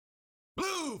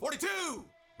Blue 42!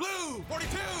 Blue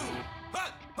 42!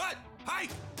 Hut! Hike!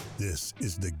 This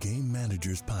is the Game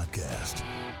Managers Podcast,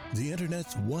 the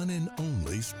Internet's one and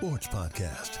only sports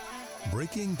podcast,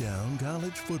 breaking down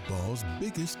college football's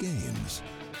biggest games,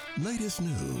 latest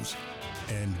news,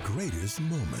 and greatest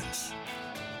moments.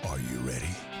 Are you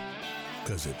ready?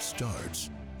 Because it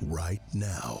starts right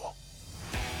now.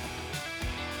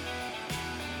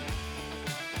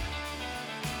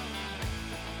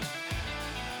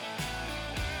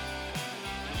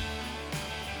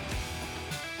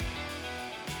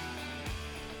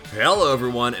 Hello,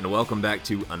 everyone, and welcome back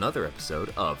to another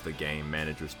episode of the Game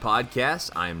Managers Podcast.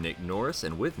 I am Nick Norris,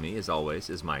 and with me, as always,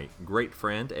 is my great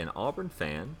friend and Auburn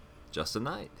fan, Justin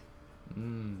Knight.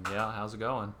 Yeah, how's it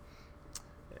going?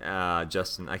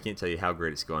 Justin, I can't tell you how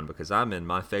great it's going because I'm in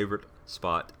my favorite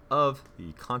spot of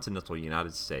the continental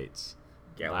United States,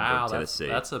 Gatlinburg, Tennessee.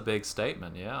 That's a big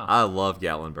statement, yeah. I love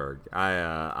Gatlinburg.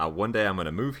 One day I'm going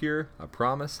to move here, I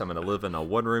promise. I'm going to live in a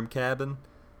one-room cabin.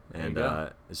 And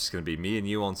it's just going to be me and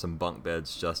you on some bunk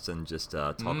beds, Justin, just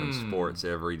talking sports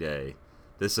every day.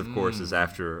 This, of course, is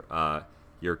after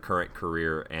your current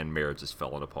career and marriage is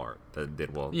falling apart. That's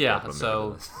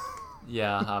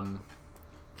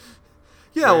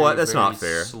not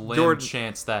fair. Slim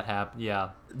chance that happened. Yeah,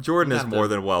 Jordan is more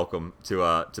than welcome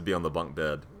to be on the bunk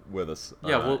bed with us.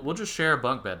 Yeah, we'll just share a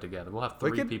bunk bed together. We'll have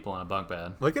three people on a bunk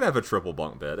bed. We can have a triple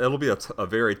bunk bed. It'll be a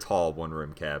very tall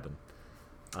one-room cabin.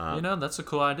 That's a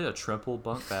cool idea, a triple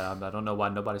bunk bed. I don't know why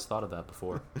nobody's thought of that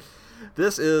before.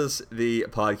 This is the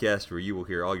podcast where you will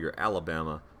hear all your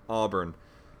Alabama, Auburn,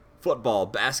 football,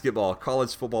 basketball,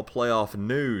 college football playoff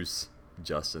news.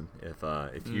 Justin,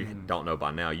 if you don't know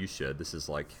by now, you should. This is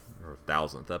like our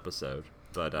 1,000th episode.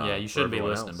 But you shouldn't be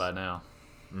listening by now.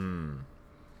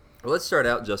 Well, let's start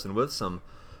out, Justin, with some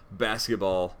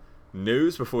basketball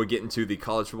news before we get into the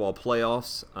college football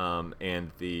playoffs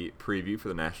and the preview for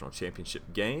the national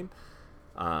championship game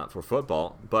for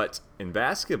football. But in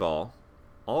basketball,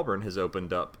 Auburn has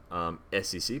opened up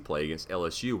SEC play against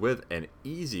LSU with an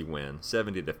easy win,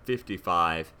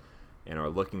 70-55, and are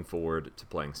looking forward to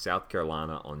playing South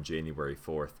Carolina on January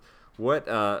 4th.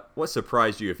 What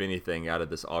surprised you, if anything, out of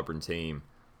this Auburn team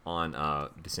on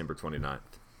December 29th?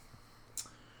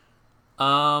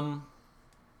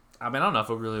 I don't know if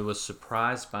I really was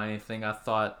surprised by anything.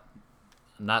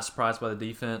 Not surprised by the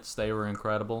defense. They were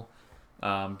incredible,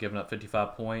 giving up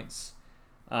 55 points.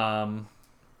 I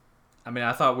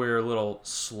thought we were a little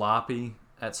sloppy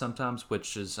at sometimes,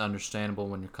 which is understandable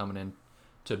when you're coming in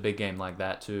to a big game like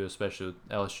that too, especially with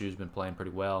LSU's been playing pretty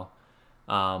well.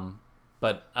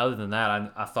 But other than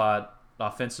that, I thought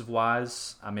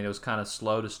offensive-wise, it was kind of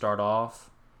slow to start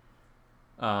off.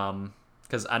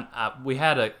 Because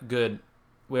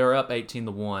we were up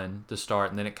 18-1 to start,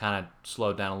 and then it kind of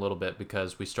slowed down a little bit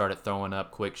because we started throwing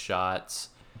up quick shots,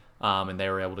 and they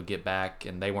were able to get back,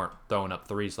 and they weren't throwing up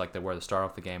threes like they were to start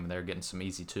off the game, and they were getting some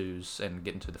easy twos and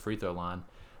getting to the free throw line.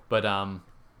 But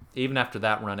even after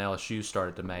that run LSU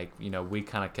started to make, we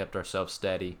kind of kept ourselves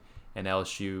steady, and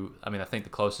LSU, I think the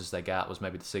closest they got was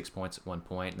maybe the 6 points at one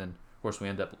point, and then, of course, we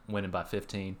ended up winning by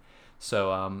 15.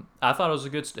 So I thought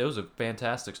it was a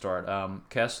fantastic start.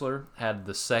 Kessler had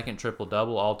the second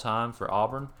triple-double all-time for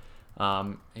Auburn.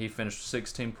 He finished with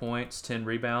 16 points, 10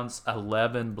 rebounds,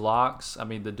 11 blocks.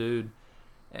 The dude,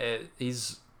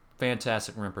 he's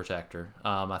fantastic rim protector.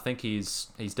 I think he's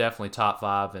definitely top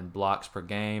 5 in blocks per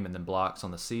game and then blocks on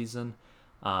the season.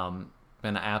 Been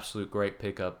an absolute great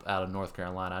pickup out of North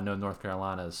Carolina. I know North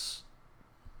Carolina's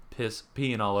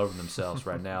peeing all over themselves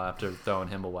right now after throwing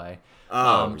him away.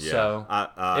 So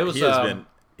it was.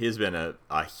 He has been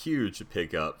a huge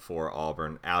pickup for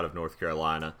Auburn out of North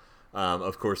Carolina.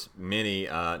 Of course, many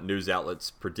news outlets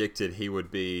predicted he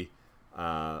would be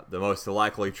the most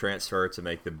likely transfer to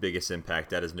make the biggest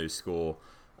impact at his new school,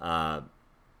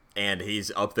 and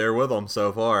he's up there with them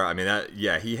so far.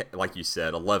 He, like you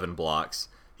said, 11 blocks.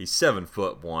 He's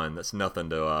 7'1". That's nothing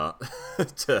to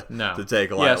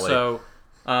take lightly. Yeah. So.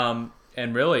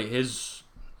 And really,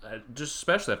 just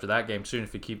especially after that game, soon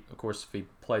if he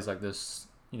plays like this,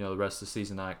 the rest of the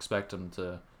season, I expect him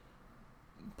to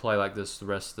play like this the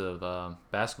rest of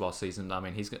basketball season.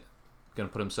 He's going to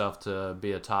put himself to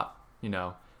be a top,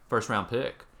 first round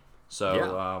pick.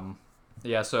 So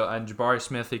So and Jabari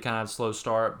Smith, he kind of had a slow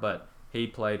start, but he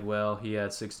played well. He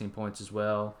had 16 points as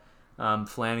well.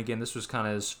 Flanagan, this was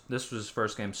his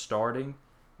first game starting.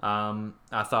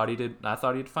 I thought he did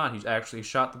fine. He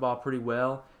shot the ball pretty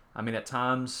well. At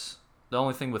times, the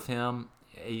only thing with him,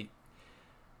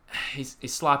 he's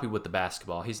sloppy with the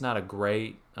basketball. He's not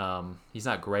great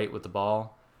with the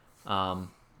ball.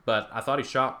 but I thought he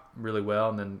shot really well.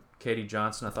 And then Katie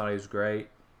Johnson, I thought he was great.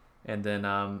 And then,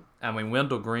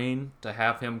 Wendell Green, to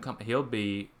have him come, he'll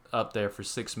be up there for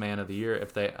sixth man of the year.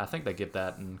 I think they give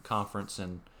that in conference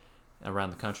and around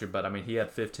the country. But, he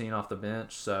had 15 off the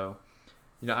bench. So,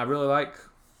 I really like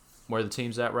where the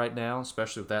team's at right now,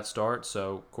 especially with that start.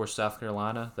 So, of course, South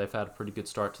Carolina, they've had a pretty good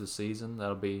start to the season.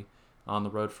 That'll be on the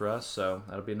road for us. So,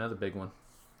 that'll be another big one.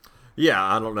 Yeah,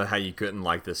 I don't know how you couldn't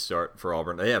like this start for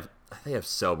Auburn. They have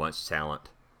so much talent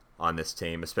on this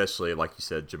team, especially, like you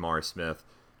said, Jamari Smith.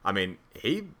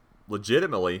 He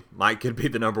legitimately could be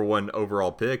the number one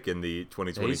overall pick in the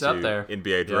 2022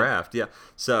 NBA draft. Yeah.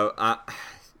 So,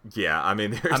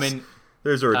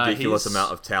 there's a ridiculous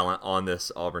amount of talent on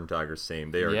this Auburn Tigers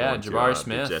team. They are going Jabari to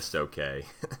Smith. be just okay.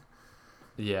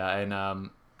 Yeah,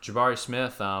 and Jabari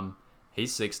Smith,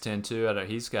 he's 6'10" too.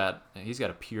 He's got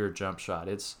a pure jump shot.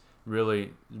 It's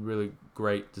really, really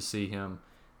great to see him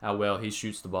how well he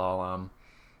shoots the ball.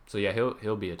 So yeah,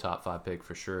 he'll be a top 5 pick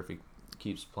for sure if he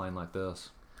keeps playing like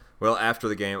this. Well, after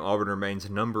the game, Auburn remains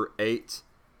number 8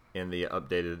 in the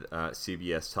updated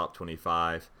CBS Top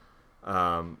 25,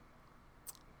 and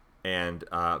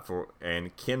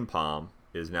Ken Palm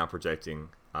is now projecting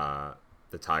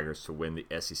the Tigers to win the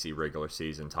SEC regular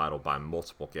season title by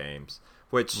multiple games.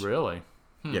 Which really,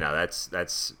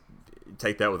 that's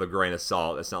take that with a grain of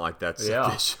salt. It's not like that's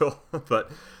official,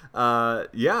 but.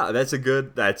 That's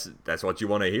what you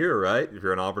want to hear, right? If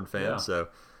you're an Auburn fan, yeah. So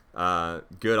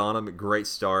good on them. Great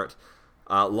start.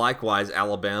 Likewise,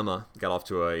 Alabama got off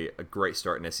to a great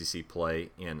start in SEC play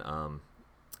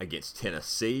against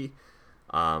Tennessee.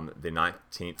 The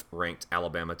 19th ranked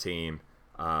Alabama team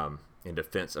in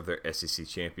defense of their SEC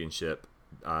championship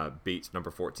beats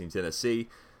number 14 Tennessee.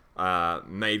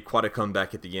 Made quite a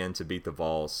comeback at the end to beat the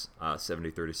Vols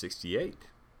 73-68,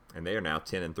 and they are now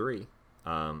 10-3. 2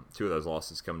 of those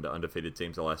losses come to undefeated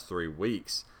teams the last 3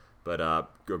 weeks, but a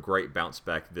great bounce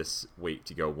back this week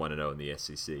to go 1-0 in the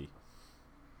SEC.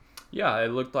 Yeah, it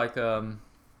looked like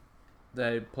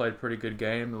they played a pretty good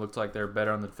game. It looked like they were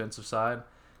better on the defensive side.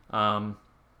 I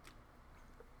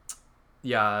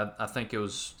think it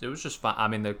was just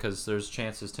fine. Because there's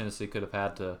chances Tennessee could have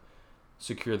had to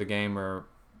secure the game, or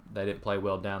they didn't play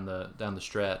well down the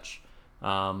stretch.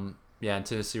 And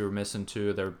Tennessee were missing 2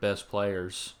 of their best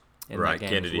players. Right,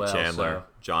 Kennedy Chandler,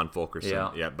 John Fulkerson.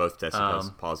 Yeah, both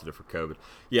tested positive for COVID.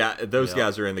 Yeah, those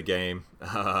guys are in the game.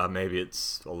 Maybe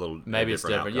it's a little it's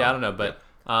different. Outcome. Yeah, I don't know, but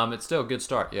it's still a good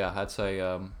start. Yeah, I'd say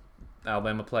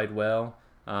Alabama played well.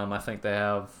 I think they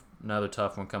have another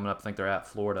tough one coming up. I think they're at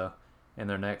Florida in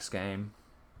their next game.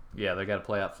 Yeah, they got to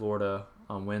play at Florida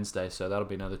on Wednesday, so that'll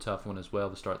be another tough one as well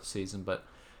to start the season. But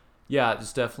yeah,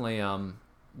 it's definitely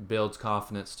builds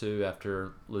confidence too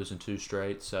after losing 2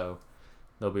 straight. So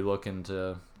they'll be looking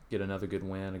to get another good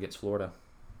win against Florida.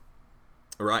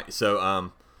 Right.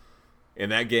 So, in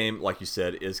that game, like you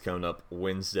said, is coming up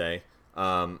Wednesday,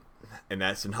 and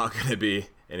that's not going to be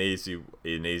an easy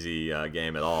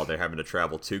game at all. They're having to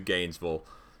travel to Gainesville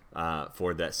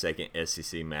for that second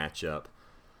SEC matchup.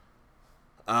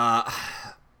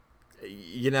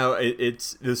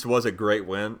 This was a great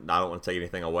win. I don't want to take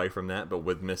anything away from that, but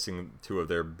with missing 2 of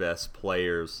their best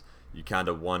players, you kind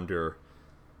of wonder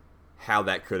how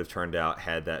that could have turned out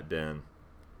had that been,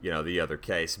 the other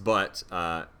case. But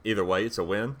either way, it's a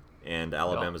win, and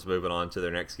Alabama's moving on to their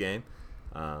next game.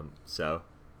 So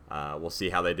we'll see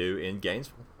how they do in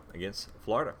Gainesville against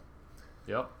Florida.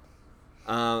 Yep.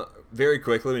 Very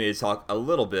quickly, we need to talk a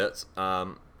little bit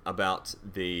about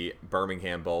the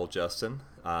Birmingham Bowl, Justin,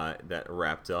 that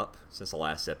wrapped up since the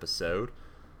last episode.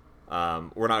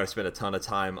 We're not going to spend a ton of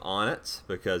time on it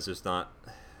because there's not,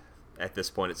 at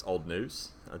this point, it's old news,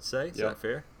 I'd say. Is that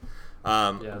fair?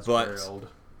 It's very old.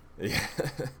 Yeah.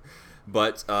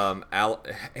 But, and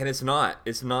it's not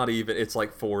even, it's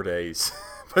like 4 days.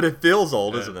 But it feels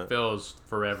old, isn't it? It feels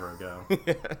forever ago.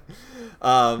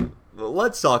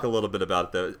 Let's talk a little bit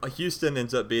about it, though. Houston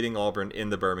ends up beating Auburn in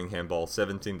the Birmingham Bowl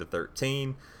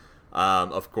 17-13.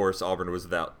 Of course, Auburn was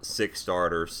without 6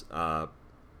 starters.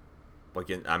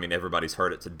 Everybody's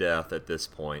heard it to death at this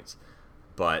point.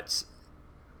 But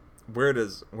where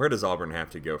does Auburn have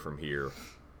to go from here?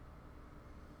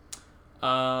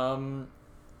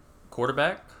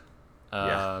 Quarterback.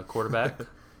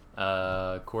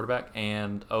 Quarterback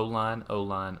and O-line.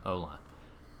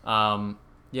 I'm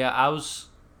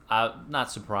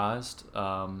not surprised.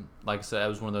 Like I said, it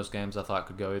was one of those games I thought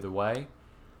could go either way.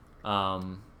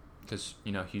 Because,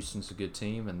 Houston's a good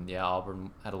team, and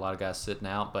Auburn had a lot of guys sitting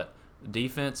out. But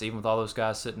defense, even with all those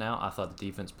guys sitting out, I thought the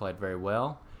defense played very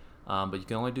well. But you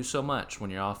can only do so much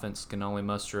when your offense can only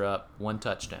muster up 1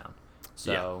 touchdown.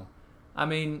 So,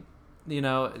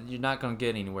 you're not going to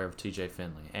get anywhere with TJ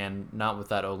Finley, and not with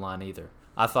that O-line either.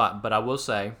 But I will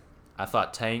say, I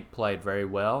thought Tank played very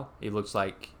well. He looks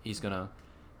like he's going to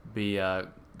be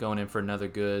going in for another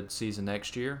good season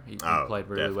next year. He played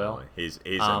really well. He's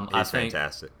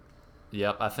fantastic.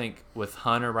 Yep, I think with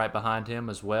Hunter right behind him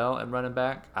as well at running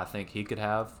back, I think he could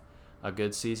have a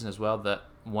good season as well. That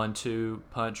 1-2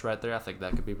 punch right there, I think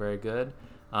that could be very good.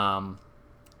 And,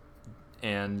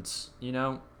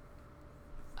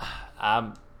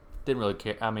 I didn't really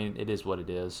care. I mean, it is what it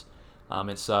is.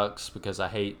 It sucks because I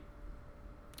hate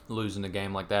losing a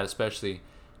game like that, especially,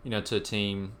 to a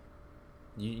team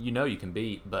you can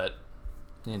beat, but,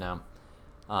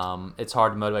 it's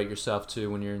hard to motivate yourself too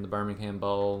when you're in the Birmingham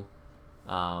Bowl,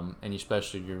 and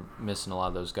especially you're missing a lot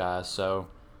of those guys. So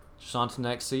just on to the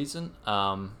next season.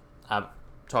 I'm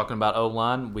talking about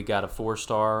O-line. We got a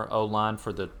 4-star O-line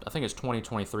for I think it's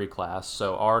 2023 class,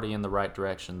 so already in the right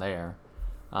direction there.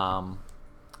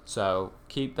 So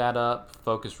keep that up.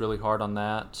 Focus really hard on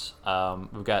that.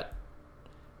 We've got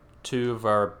 2 of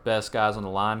our best guys on the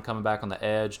line coming back on the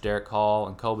edge, Derek Hall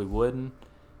and Colby Wooden.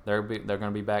 They're going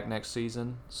to be back next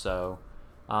season. So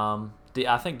I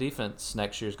think defense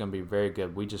next year is going to be very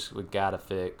good. We got to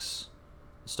fix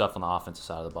stuff on the offensive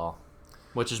side of the ball,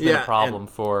 which has been a problem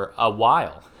for a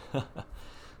while.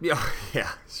 Yeah,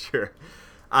 sure.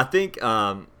 I think,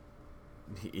 and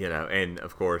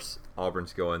of course,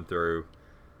 Auburn's going through,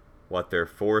 their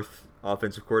 4th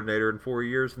offensive coordinator in 4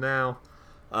 years now.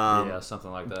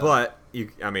 Something like that. But,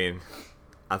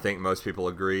 I think most people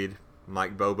agreed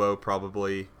Mike Bobo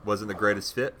probably wasn't the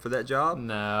greatest fit for that job.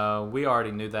 No, we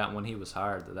already knew that when he was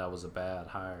hired, that was a bad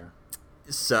hire.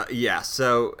 So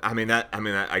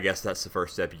I guess that's the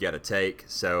first step you got to take.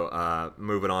 So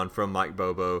moving on from Mike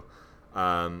Bobo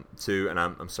to, and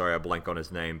I'm sorry I blank on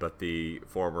his name, but the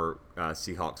former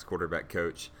Seahawks quarterback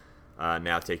coach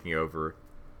now taking over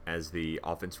as the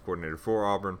offensive coordinator for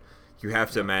Auburn. You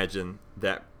have to imagine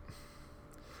that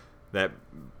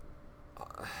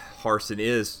Harsin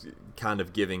is kind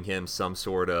of giving him some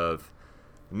sort of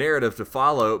narrative to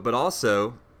follow, but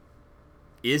also,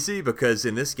 is he? Because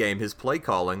in this game, his play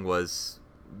calling was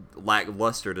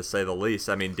lackluster to say the least.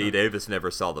 I mean, D. Davis never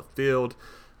saw the field.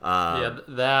 That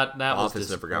was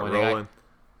offense never got rolling.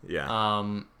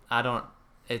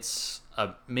 It's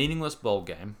a meaningless bowl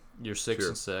game. You're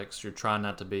 6-6. You're trying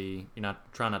not to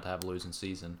have a losing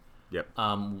season. Yep.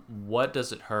 What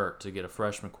does it hurt to get a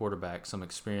freshman quarterback some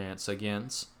experience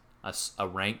against a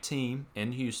ranked team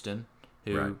in Houston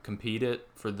who competed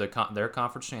for their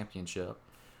conference championship?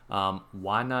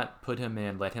 Why not put him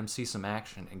in, let him see some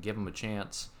action, and give him a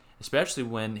chance, especially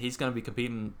when he's going to be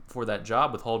competing for that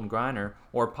job with Holden Griner,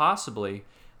 or possibly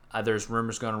there's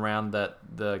rumors going around that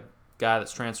the guy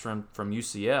that's transferring from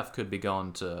UCF could be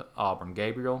going to Auburn.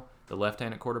 Gabriel, the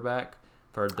left-handed quarterback,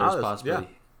 there's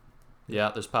possibility.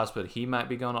 Yeah, there's possibility he might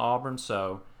be going to Auburn.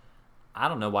 So I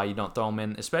don't know why you don't throw him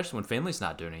in, especially when Finley's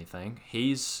not doing anything.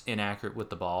 He's inaccurate with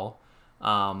the ball.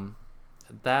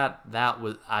 That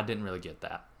was, I didn't really get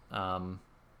that.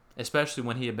 Especially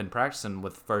when he had been practicing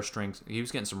with first strings. He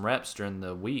was getting some reps during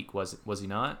the week. Was he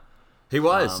not? He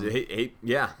was. He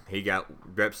got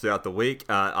reps throughout the week.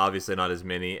 Obviously not as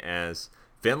many as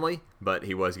Finley, but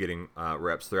he was getting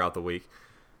reps throughout the week.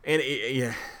 And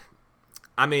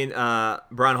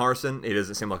Brian Harsin, he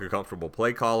doesn't seem like a comfortable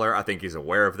play caller. I think he's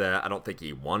aware of that. I don't think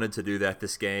he wanted to do that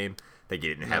this game. I think he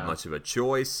didn't have much of a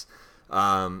choice.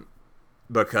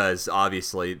 Because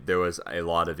obviously there was a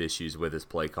lot of issues with his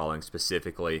play calling,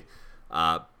 specifically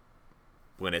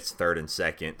when it's 3rd and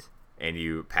 2nd and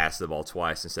you pass the ball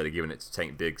twice instead of giving it to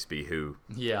Tank Bigsby, who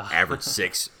averaged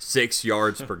six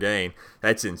yards per game.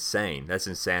 That's insane. That's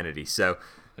insanity. So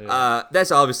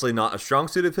that's obviously not a strong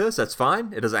suit of his. That's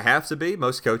fine. It doesn't have to be.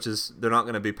 Most coaches, they're not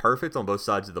going to be perfect on both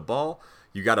sides of the ball.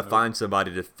 You got to find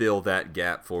somebody to fill that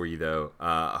gap for you, though.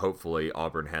 Hopefully,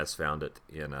 Auburn has found it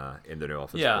in the new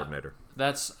offensive coordinator.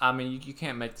 You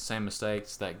can't make the same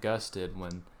mistakes that Gus did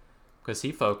because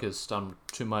he focused on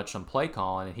too much on play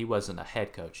calling, and he wasn't a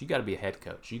head coach. You got to be a head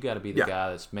coach. You got to be the guy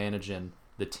that's managing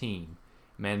the team,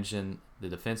 managing the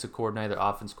defensive coordinator,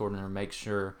 offensive coordinator, make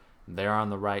sure they're on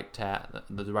the right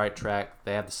track.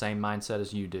 They have the same mindset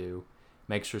as you do.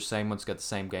 Make sure someone's got the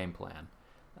same game plan.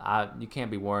 You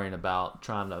can't be worrying about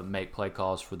trying to make play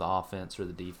calls for the offense or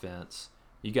the defense.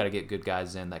 You got to get good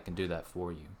guys in that can do that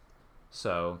for you.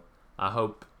 So I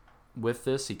hope with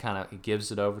this he kind of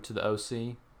gives it over to the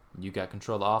OC. You got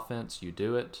control of the offense. You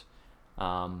do it,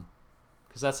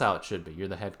 because that's how it should be. You're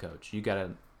the head coach. You got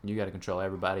to control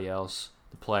everybody else,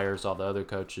 the players, all the other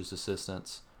coaches,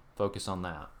 assistants. Focus on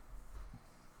that.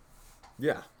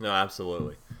 Yeah. No,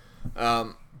 absolutely.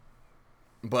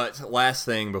 But last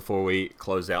thing before we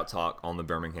close out talk on the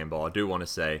Birmingham ball, I do want to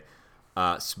say,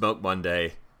 Smoke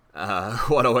Monday,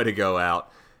 what a way to go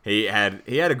out. He had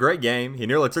a great game. He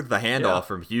nearly took the handoff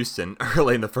from Houston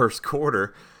early in the first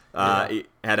quarter. He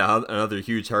had another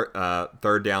huge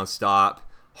third down stop,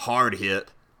 hard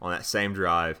hit on that same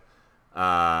drive.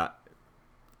 I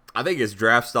think his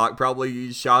draft stock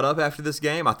probably shot up after this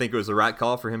game. I think it was the right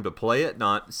call for him to play it,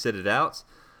 not sit it out.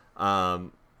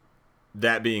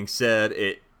 That being said,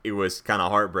 it was kind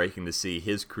of heartbreaking to see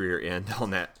his career end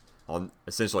on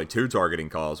essentially 2 targeting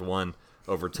calls, one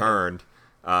overturned,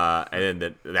 and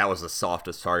then that was the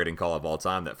softest targeting call of all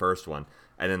time, that first one,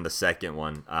 and then the second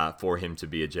one for him to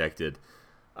be ejected.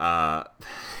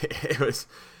 It was,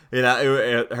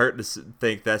 it hurt to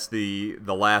think that's the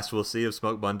last we'll see of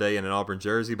Smoke Monday in an Auburn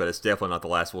jersey, but it's definitely not the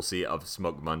last we'll see of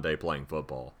Smoke Monday playing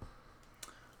football.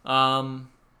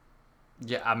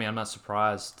 Yeah, I mean, I'm not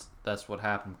surprised that's what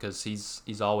happened because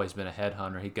he's always been a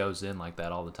headhunter. He goes in like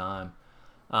that all the time.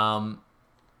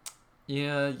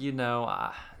 Yeah,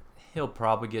 he'll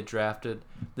probably get drafted.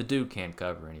 The dude can't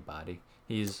cover anybody.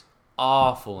 He's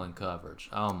awful in coverage.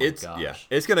 Oh my gosh. Yeah,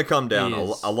 it's going to come down.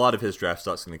 A lot of his draft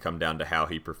stock's going to come down to how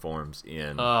he performs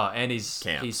in. And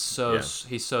camp. he's so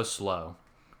slow.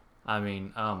 I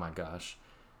mean, oh my gosh.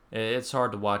 It's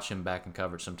hard to watch him back in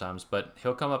coverage sometimes, but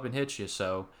he'll come up and hit you.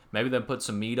 So maybe they'll put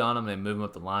some meat on him and move him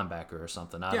up the linebacker or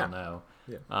something. I don't know.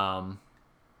 Yeah.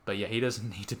 But yeah, he doesn't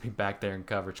need to be back there in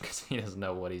coverage because he doesn't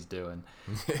know what he's doing.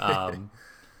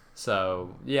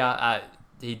 So yeah,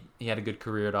 he had a good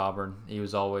career at Auburn. He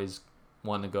was always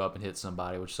wanting to go up and hit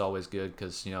somebody, which is always good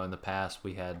because in the past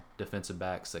we had defensive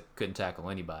backs that couldn't tackle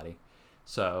anybody.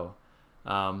 So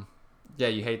yeah,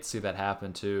 you hate to see that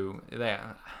happen too.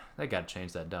 They got to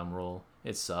change that dumb rule.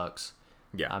 It sucks.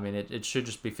 Yeah. I mean, it should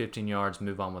just be 15 yards,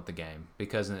 move on with the game.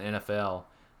 Because in the NFL,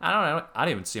 I don't know, I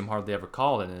didn't even see him hardly ever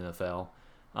call it in the NFL.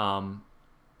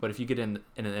 But if you get in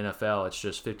an NFL, it's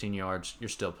just 15 yards, you're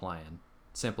still playing.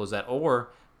 Simple as that.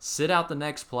 Or sit out the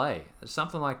next play.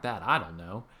 Something like that. I don't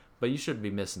know. But you shouldn't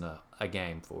be missing a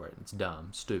game for it. It's dumb.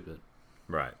 Stupid.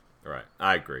 Right.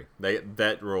 I agree.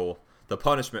 That rule, the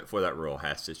punishment for that rule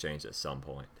has to change at some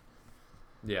point.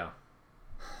 Yeah.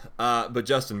 But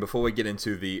Justin, before we get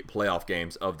into the playoff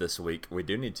games of this week, we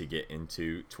do need to get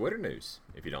into Twitter news,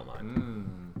 if you don't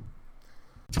mind.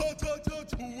 Twitter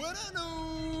news.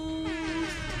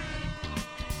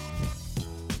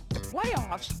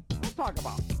 Playoffs? Let's talk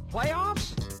about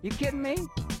playoffs? You kidding me?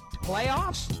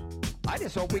 Playoffs? I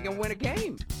just hope we can win a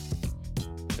game.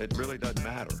 It really doesn't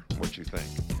matter what you think.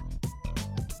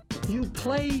 You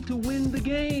play to win the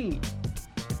game.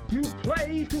 You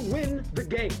play to win the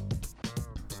game.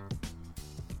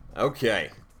 Okay.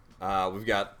 We've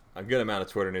got a good amount of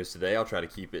Twitter news today. I'll try to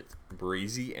keep it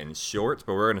breezy and short,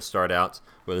 but we're going to start out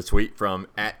with a tweet from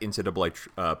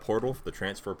 @NCAA Portal, the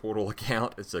transfer portal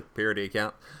account. It's a parody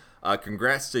account.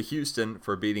 Congrats to Houston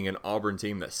for beating an Auburn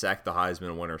team that sacked the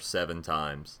Heisman winner 7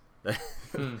 times.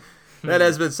 That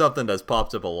has been something that's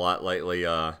popped up a lot lately.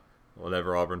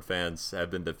 Whenever Auburn fans have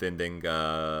been defending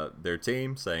their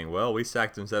team, saying, well, we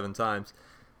sacked them 7 times.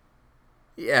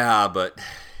 Yeah, but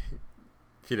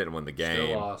if you didn't win the game.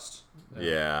 Still lost.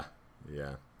 Yeah.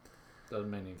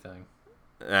 Doesn't mean anything.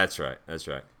 That's right. If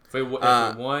we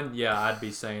won, yeah, I'd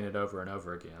be saying it over and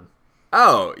over again.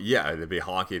 Oh, yeah, it'd be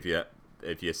honky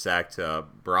if you sacked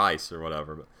Bryce or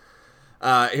whatever.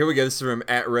 But here we go. This is from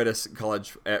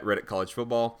 @Reddit College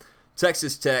Football.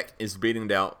 Texas Tech is beating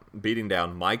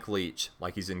down Mike Leach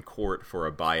like he's in court for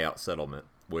a buyout settlement,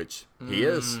 which he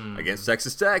is against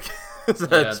Texas Tech. So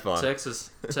that's fun.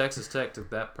 Texas Tech took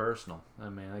that personal. I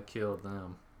mean, they killed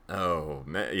them. Oh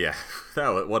man, yeah,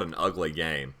 what an ugly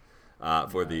game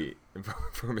for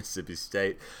Mississippi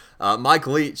State. Mike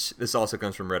Leach. This also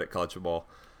comes from Reddit College Football.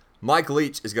 Mike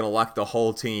Leach is going to lock the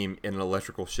whole team in an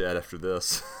electrical shed after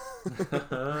this.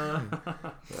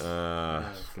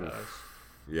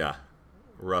 Yeah,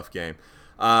 rough game.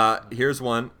 Here's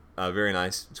one very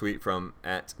nice tweet from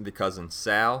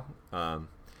 @TheCousinSal.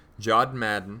 John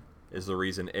Madden is the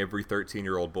reason every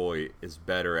 13-year-old boy is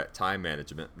better at time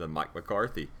management than Mike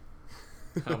McCarthy.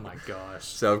 Oh my gosh.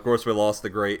 So of course we lost the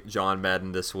great John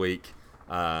Madden this week.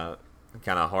 Kind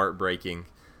of heartbreaking,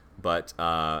 but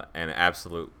an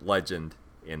absolute legend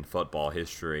in football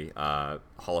history.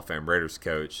 Hall of Fame Raiders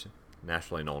coach,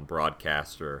 nationally known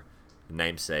broadcaster,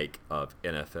 namesake of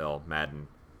NFL Madden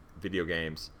video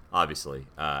games. Obviously,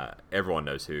 everyone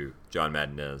knows who John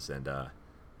Madden is, and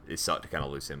it sucked to kind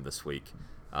of lose him this week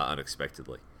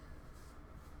unexpectedly.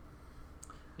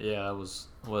 Yeah, it was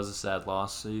a sad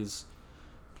loss. He's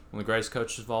one of the greatest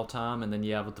coaches of all time, and then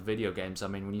with the video games. I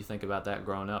mean, when you think about that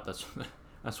growing up, that's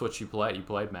That's what you play. You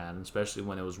played Madden, especially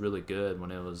when it was really good,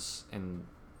 when it was in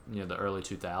the early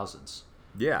 2000s.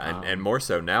 Yeah, and more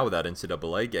so now without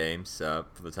NCAA games for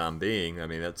the time being. I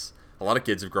mean, that's a lot of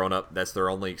kids have grown up. That's their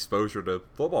only exposure to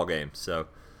football games. So,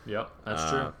 yep, that's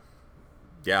true.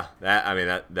 Yeah,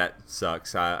 that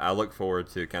sucks. I look forward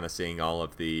to kind of seeing all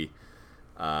of the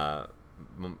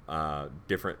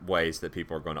different ways that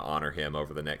people are going to honor him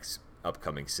over the next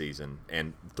upcoming season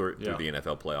and through the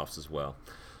NFL playoffs as well.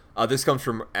 This comes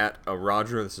from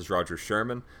 @Roger. This is Roger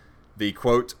Sherman. The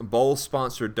quote bowl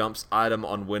sponsor dumps item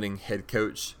on winning head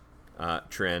coach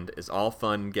trend is all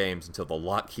fun games until the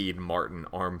Lockheed Martin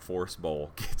Armed Force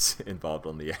Bowl gets involved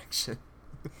on the action.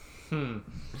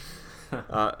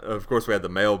 Of course, we had the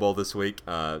Mayo Bowl this week.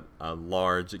 A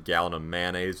large gallon of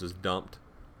mayonnaise was dumped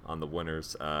on the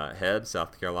winner's head.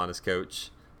 South Carolina's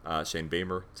coach, Shane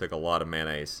Beamer, took a lot of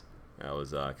mayonnaise. That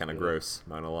was kind of gross,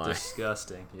 not gonna lie.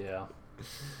 Disgusting, yeah.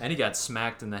 And he got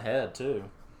smacked in the head, too.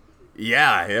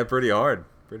 Yeah, pretty hard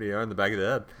in the back of the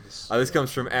head. This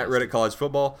comes from @Reddit College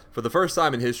Football. For the first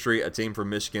time in history, a team from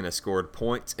Michigan has scored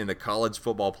points in the college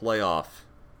football playoff.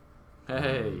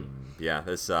 Hey. Yeah,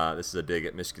 this is a dig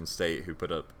at Michigan State, who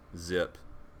put up zip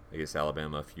against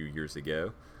Alabama a few years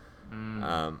ago.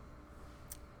 And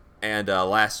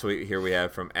last week, here we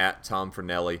have from @Tom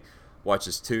Fernelli,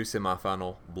 watches 2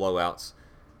 semifinal blowouts.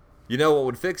 You know what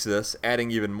would fix this?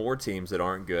 Adding even more teams that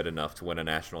aren't good enough to win a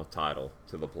national title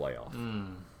to the playoff.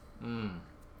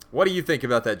 What do you think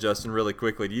about that, Justin, really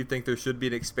quickly? Do you think there should be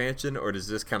an expansion, or does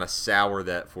this kind of sour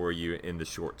that for you in the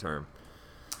short term?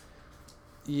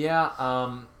 Yeah,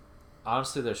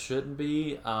 honestly, there shouldn't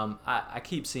be. I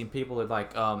keep seeing people that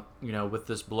like, with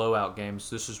this blowout games,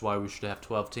 this is why we should have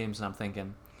 12 teams, and I'm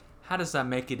thinking, how does that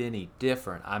make it any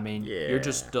different? I mean, you're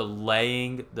just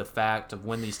delaying the fact of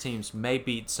when these teams may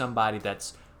beat somebody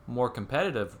that's more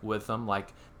competitive with them, like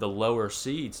the lower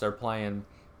seeds. They're playing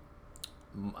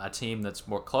a team that's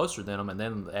more closer than them, and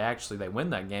then they win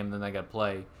that game, and then they got to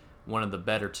play one of the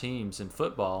better teams in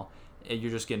football, and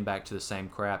you're just getting back to the same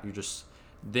crap.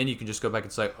 Then you can just go back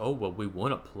and say, oh, well, we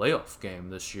won a playoff game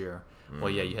this year. Well,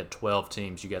 yeah, you had 12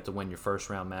 teams. You got to win your first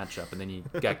round matchup, and then you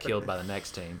got killed by the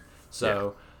next team.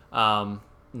 So.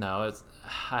 No,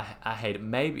 I hate it.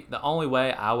 Maybe the only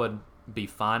way I would be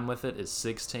fine with it is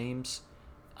 6 teams,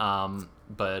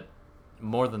 but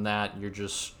more than that,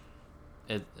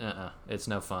 it's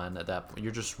no fun at that point.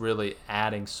 You're just really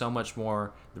adding so much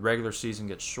more. The regular season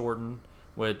gets shortened,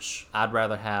 which I'd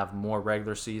rather have more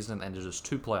regular season and just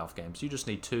 2 playoff games. You just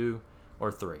need 2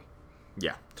 or 3.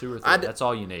 Yeah, 2 or 3. That's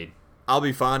all you need. I'll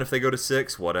be fine if they go to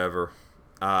 6. Whatever.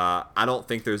 I don't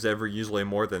think there's ever usually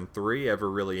more than 3 ever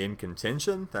really in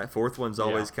contention. That 4th one's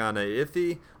always kind of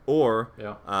iffy. Or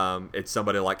it's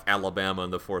somebody like Alabama in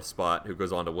the 4th spot who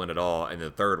goes on to win it all, and the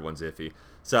 3rd one's iffy.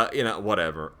 So,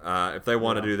 whatever. If they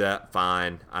want to do that,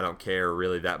 fine. I don't care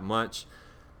really that much.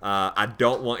 I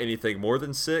don't want anything more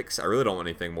than 6. I really don't want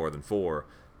anything more than 4.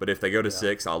 But if they go to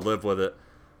 6, I'll live with it.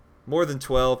 More than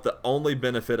 12, the only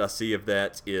benefit I see of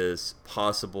that is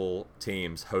possible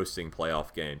teams hosting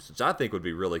playoff games, which I think would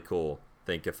be really cool.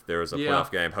 Think if there was a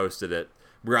playoff game hosted at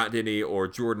Bryant-Denny or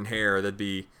Jordan-Hare, that'd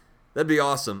be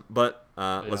awesome. But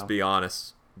let's be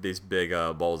honest, these big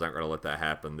bowls aren't going to let that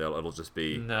happen. It'll just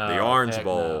be the Orange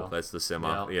Bowl. No. That's the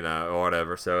semi, or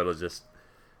whatever. So it'll just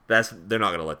they're not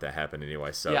going to let that happen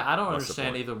anyway. So yeah, I don't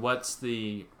understand either.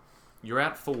 You're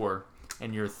at 4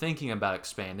 and you're thinking about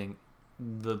expanding.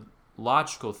 The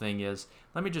logical thing is,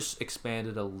 let me just expand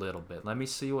it a little bit. Let me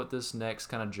see what this next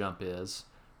kind of jump is.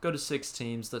 Go to 6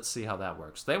 teams. Let's see how that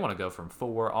works. They want to go from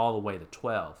 4 all the way to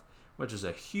 12, which is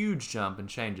a huge jump and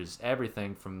changes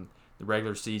everything from the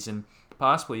regular season,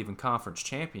 possibly even conference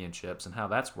championships and how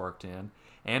that's worked in,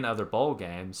 and other bowl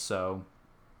games. So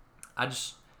I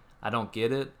don't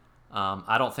get it.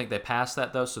 I don't think they passed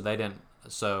that, though, so they didn't.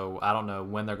 So I don't know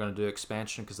when they're going to do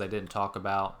expansion because they didn't talk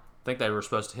about. I think they were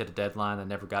supposed to hit a deadline and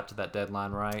never got to that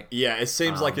deadline, right? Yeah, it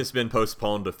seems like it's been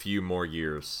postponed a few more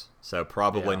years. So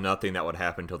probably nothing that would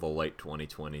happen till the late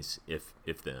 2020s,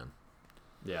 if then.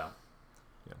 Yeah.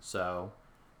 So,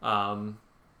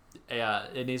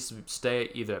 it needs to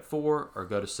stay either at 4 or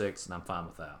go to 6, and I'm fine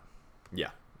with that. Yeah,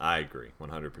 I agree,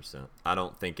 100%. I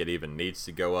don't think it even needs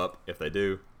to go up. If they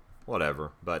do,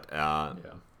 whatever. But I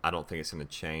don't think it's going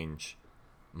to change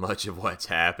much of what's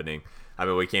happening. I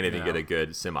mean, we can't even get a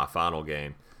good semifinal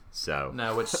game. So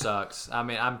no, which sucks. I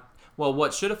mean,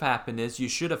 what should have happened is you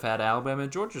should have had Alabama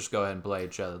and Georgia just go ahead and play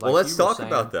each other. Well, let's talk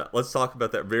about that. Let's talk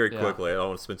about that very quickly. I don't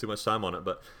want to spend too much time on it,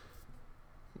 but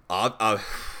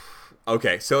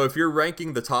okay. So if you're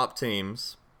ranking the top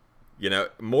teams,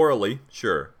 morally,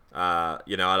 sure, I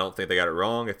don't think they got it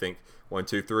wrong. I think 1,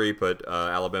 2, 3, put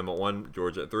Alabama at 1,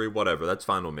 Georgia at 3, whatever. That's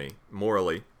fine with me.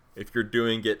 Morally, if you're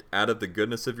doing it out of the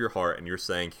goodness of your heart and you're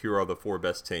saying here are the 4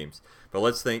 best teams. But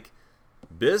let's think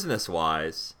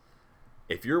business-wise.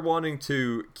 If you're wanting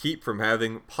to keep from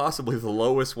having possibly the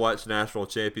lowest watched national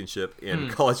championship in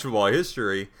college football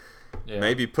history,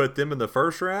 maybe put them in the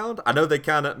first round. I know they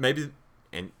kind of maybe,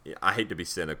 and I hate to be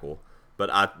cynical, but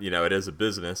it is a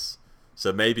business.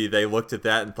 So maybe they looked at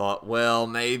that and thought, well,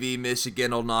 maybe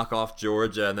Michigan will knock off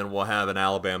Georgia, and then we'll have an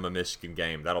Alabama-Michigan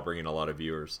game. That'll bring in a lot of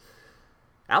viewers.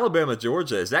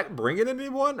 Alabama-Georgia, is that bringing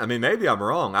anyone? I mean, maybe I'm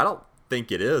wrong. I don't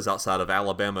think it is outside of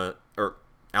Alabama,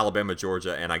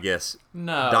 Georgia, and I guess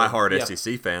diehard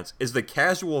SEC fans. Is the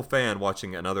casual fan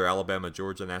watching another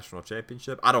Alabama-Georgia national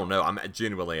championship? I don't know. I'm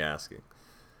genuinely asking.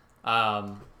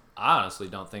 I honestly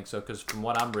don't think so, because from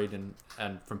what I'm reading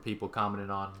and from people commenting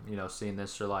on, seeing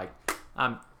this, they're like,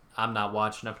 I'm not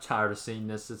watching. I'm tired of seeing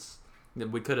this.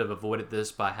 We could have avoided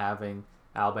this by having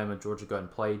Alabama and Georgia go ahead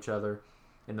and play each other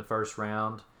in the first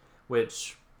round,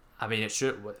 which, I mean, that's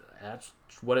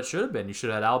what it should have been. You should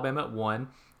have had Alabama at 1.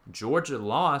 Georgia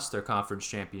lost their conference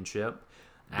championship.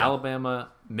 Yeah. Alabama,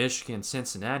 Michigan,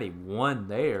 Cincinnati won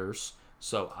theirs.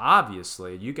 So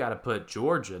obviously you got to put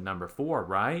Georgia number 4,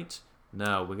 right?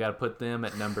 No, we got to put them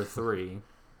at number 3.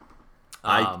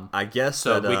 I guess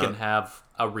so that, we can have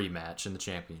a rematch in the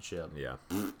championship. Yeah,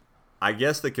 I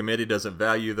guess the committee doesn't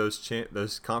value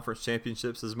those conference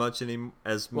championships as much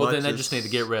Well, then they just need to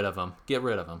get rid of them. Get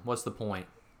rid of them. What's the point?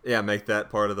 Yeah, make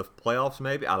that part of the playoffs.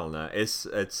 Maybe, I don't know.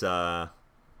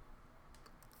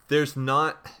 There's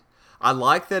not. I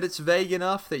like that it's vague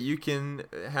enough that you can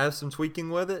have some tweaking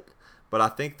with it, but I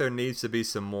think there needs to be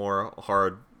some more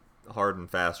hard and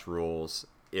fast rules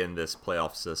in this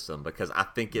playoff system, because I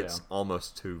think it's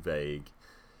almost too vague.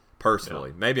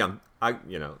 Personally, maybe I'm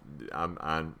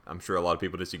sure a lot of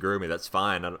people disagree with me. That's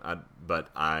fine. But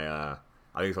I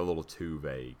think it's a little too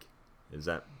vague. Is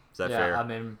that fair? I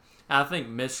mean, I think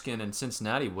Michigan and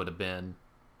Cincinnati would have been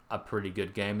a pretty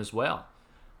good game as well.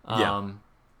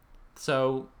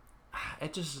 So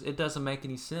it doesn't make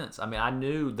any sense. I mean, I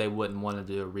knew they wouldn't want to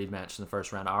do a rematch in the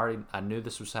first round. I knew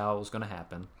this was how it was going to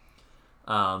happen.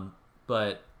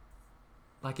 But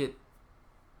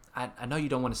I know you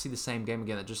don't want to see the same game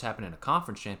again that just happened in a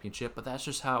conference championship, but that's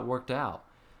just how it worked out.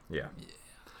 Yeah.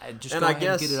 Just go ahead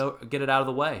and get it out of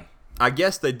the way. I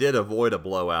guess they did avoid a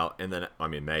blowout,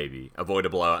 maybe avoid a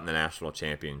blowout in the national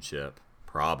championship.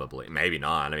 Probably, maybe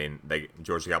not. I mean,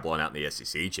 Georgia got blown out in the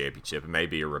SEC championship. It may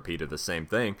be a repeat of the same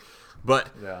thing, but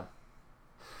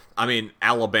I mean,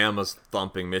 Alabama's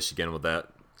thumping Michigan with that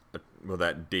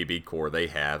DB core they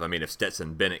have. I mean, if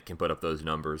Stetson Bennett can put up those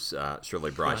numbers,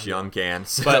 surely Bryce Young can.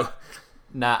 So. But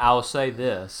now I'll say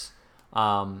this: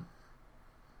 if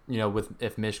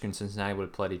Michigan and Cincinnati would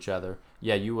have played each other,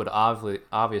 you would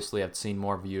obviously have seen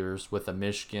more viewers with a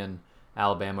Michigan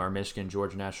Alabama or Michigan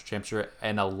Georgia national championship,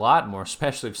 and a lot more,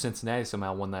 especially if Cincinnati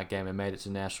somehow won that game and made it to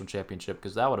the national championship,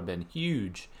 because that would have been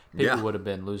huge. People would have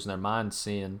been losing their minds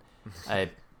seeing a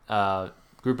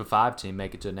group of 5 team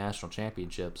make it to a national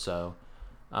championship. So,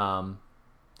 I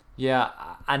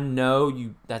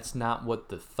know that's not what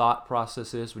the thought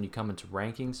process is when you come into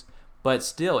rankings, but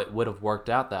still it would have worked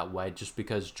out that way just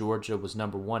because Georgia was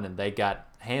number 1 and they got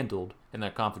handled in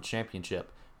their conference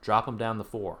championship. Drop them down to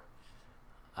 4.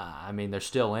 I mean, they're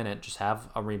still in it. Just have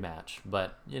a rematch.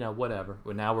 But, whatever.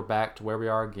 Well, now we're back to where we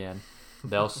are again.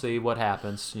 They'll see what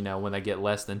happens, when they get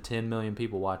less than 10 million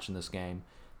people watching this game.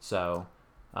 So,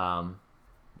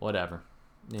 whatever.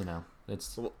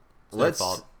 It's their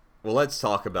fault. Well, let's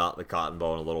talk about the Cotton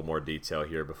Bowl in a little more detail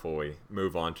here before we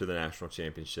move on to the national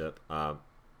championship. How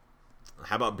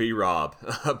about B-Rob,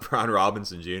 Brian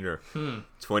Robinson Jr.?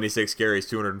 26 carries,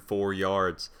 204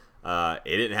 yards.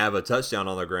 He didn't have a touchdown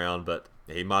on the ground, but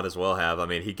he might as well have. I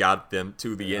mean, he got them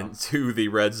to the end, to the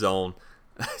red zone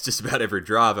just about every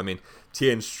drive. I mean,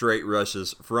 10 straight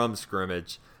rushes from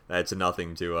scrimmage. That's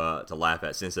nothing to laugh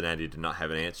at. Cincinnati did not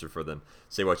have an answer for them.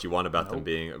 Say what you want about them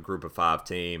being a group of 5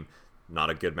 team, not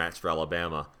a good match for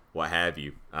Alabama, what have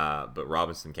you. But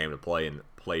Robinson came to play and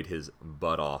played his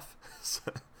butt off.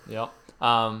 Yep.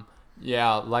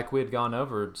 Like we had gone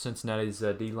over, Cincinnati's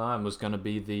D-line was going to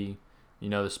be the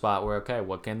spot where, okay,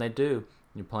 what can they do?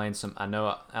 You're playing I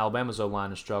know Alabama's O-line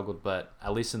has struggled, but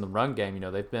at least in the run game,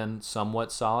 they've been somewhat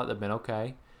solid. They've been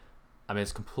okay. I mean,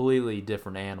 it's a completely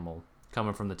different animal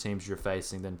coming from the teams you're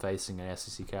facing than facing an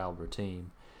SEC caliber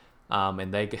team.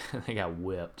 And they got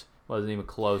whipped. Wasn't even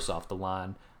close off the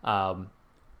line.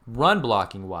 Run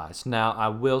blocking wise. Now, I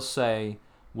will say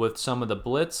with some of the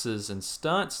blitzes and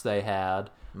stunts they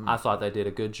had, I thought they did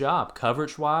a good job.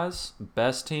 Coverage-wise,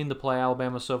 best team to play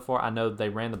Alabama so far. I know they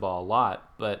ran the ball a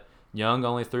lot, but Young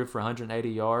only threw for 180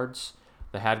 yards.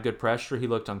 They had good pressure. He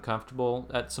looked uncomfortable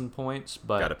at some points,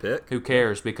 but Got a pick. who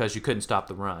cares because you couldn't stop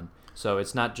the run. So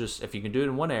it's not just if you can do it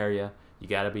in one area, you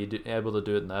got to be able to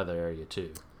do it in the other area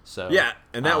too. So yeah,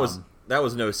 and that was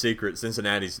no secret.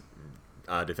 Cincinnati's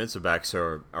defensive backs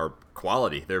are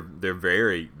quality. They're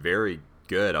very, very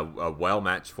good. A well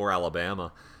match for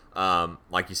Alabama.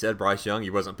 Like you said, Bryce Young, he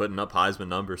wasn't putting up Heisman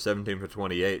numbers. 17 for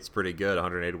 28. It's pretty good.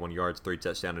 181 yards, 3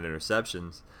 touchdowns and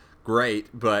interceptions. Great,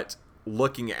 but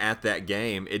looking at that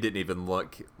game, it didn't even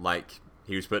look like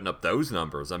he was putting up those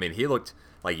numbers. I mean, he looked,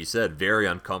 like you said, very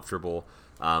uncomfortable.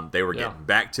 They were getting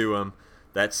back to him.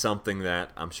 That's something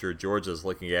that I'm sure Georgia's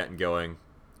looking at and going,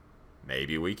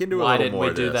 maybe we can do a little more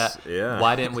of this.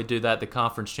 Why didn't we do that at the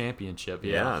conference championship?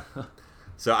 Yeah.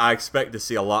 So I expect to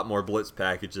see a lot more blitz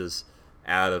packages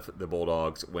out of the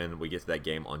Bulldogs when we get to that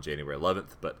game on January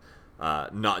 11th, but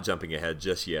not jumping ahead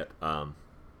just yet.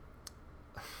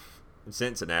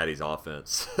 Cincinnati's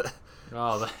offense.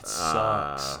 Oh, that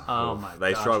sucks. Oh my god.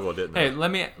 They struggled, didn't they? Hey,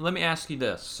 let me ask you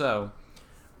this. So,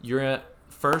 you're at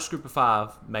first group of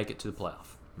 5 make it to the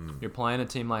playoff. You're playing a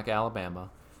team like Alabama.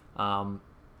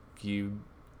 You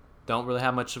don't really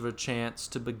have much of a chance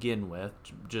to begin with,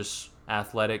 just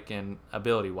athletic and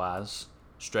ability-wise,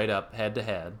 straight up head to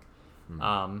head.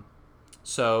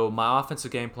 So my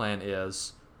offensive game plan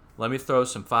is let me throw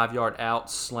some 5-yard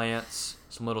outs, slants,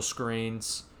 some little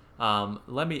screens. I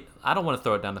don't want to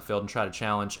throw it down the field and try to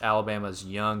challenge Alabama's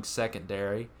young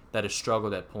secondary that has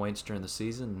struggled at points during the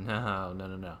season. No.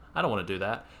 I don't want to do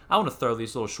that. I want to throw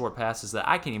these little short passes that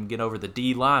I can't even get over the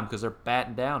D line because they're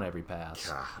batting down every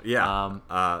pass.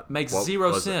 Yeah. Makes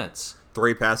zero sense.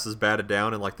 3 passes batted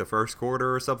down in like the first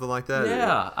quarter or something like that?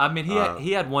 Yeah. I mean,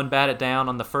 he had one batted down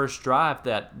on the first drive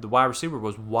that the wide receiver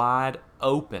was wide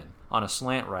open on a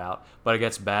slant route, but it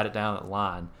gets batted down at the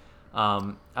line.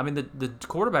 I mean, the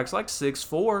quarterback's like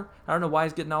 6'4". I don't know why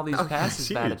he's getting all these passes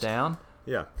batted down.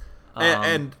 Yeah.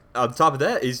 And on top of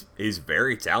that, he's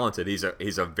very talented. He's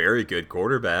a very good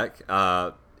quarterback.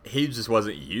 He just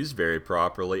wasn't used very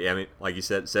properly. I mean, like you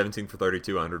said, 17 for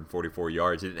 32, 144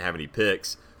 yards. He didn't have any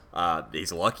picks.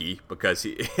 He's lucky because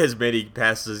as many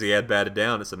passes as he had batted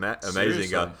down. It's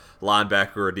amazing. A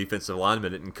linebacker or a defensive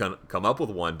lineman didn't come up with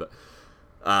one, but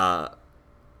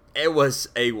it was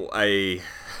a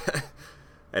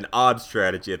an odd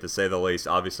strategy, to say the least.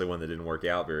 Obviously, one that didn't work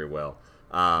out very well.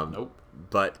 Nope.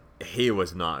 But he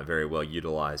was not very well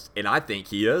utilized, and I think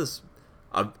he is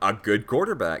a good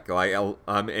quarterback. Like,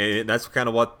 and that's kind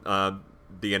of what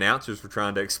the announcers were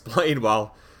trying to explain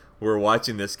while we were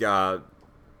watching this guy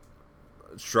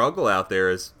struggle out there.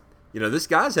 Is, this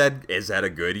guy's had a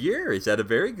good year. He's had a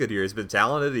very good year. He's been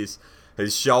talented. He's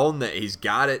shown that he's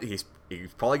got it. He's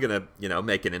probably gonna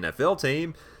make an NFL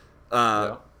team.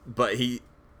 But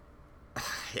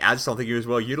I just don't think he was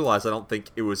well utilized. I don't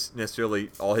think it was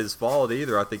necessarily all his fault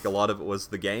either. I think a lot of it was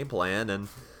the game plan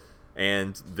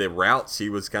and the routes he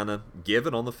was kind of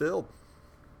given on the field.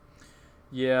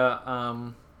 Yeah,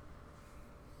 I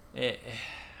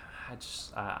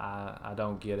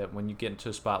don't get it when you get into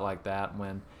a spot like that.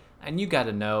 And you got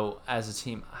to know as a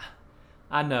team.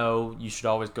 I know you should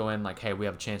always go in like, hey, we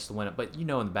have a chance to win it, but in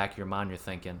the back of your mind you're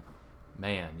thinking,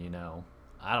 man,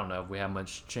 I don't know if we have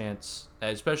much chance,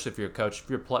 especially if you're a coach.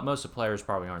 Most of the players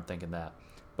probably aren't thinking that.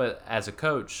 But as a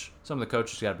coach, some of the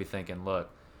coaches got to be thinking,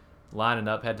 look, lining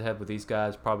up head-to-head with these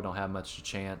guys probably don't have much of a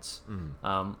chance.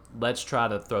 Let's try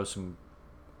to throw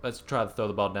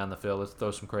the ball down the field. Let's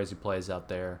throw some crazy plays out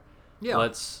there. Yeah.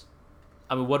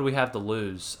 What do we have to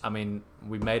lose? I mean,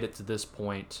 we made it to this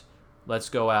point. Let's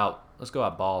go out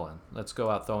balling. Let's go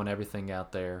out throwing everything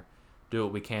out there. Do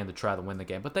what we can to try to win the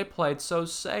game. But they played so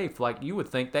safe. Like, you would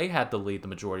think they had to lead the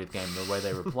majority of the game the way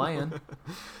they were playing.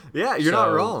 Yeah, you're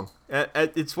not wrong.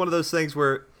 It's one of those things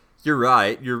where you're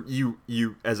right.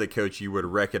 You as a coach, you would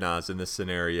recognize in this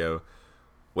scenario,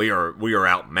 we are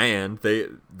outmanned.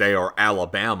 They are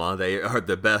Alabama. They are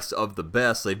the best of the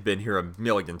best. They've been here a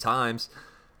million times.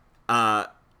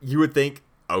 You would think,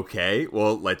 okay,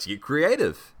 well, let's get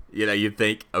creative. You'd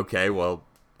think, okay, well,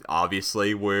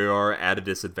 obviously we are at a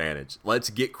disadvantage. Let's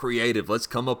get creative. Let's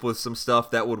come up with some stuff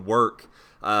that would work,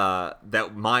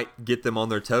 that might get them on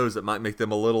their toes, that might make them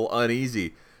a little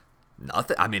uneasy.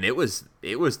 Nothing. I mean, it was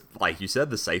like you said,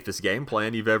 the safest game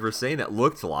plan you've ever seen. It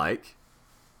looked like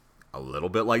a little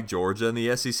bit like Georgia in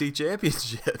the SEC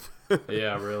championship.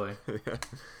 Yeah, really.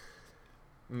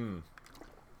 Well,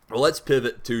 let's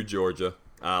pivot to Georgia.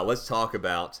 Let's talk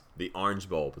about the Orange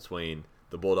Bowl between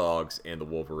the Bulldogs and the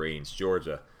Wolverines.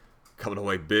 Georgia coming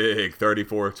away big,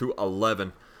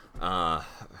 34-11.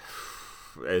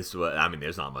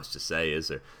 There's not much to say, is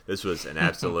there? This was an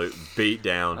absolute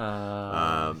beatdown.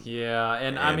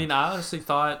 And I honestly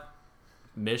thought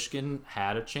Michigan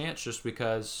had a chance just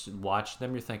because watching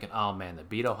them, you're thinking, oh man, they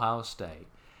beat Ohio State.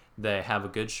 They have a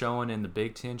good showing in the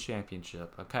Big Ten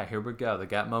championship. Okay, here we go. They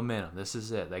got momentum. This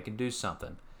is it. They can do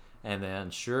something. And then,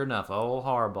 sure enough, old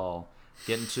Harbaugh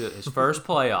getting to his first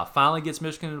playoff. Finally gets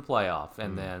Michigan in the playoff.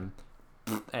 And then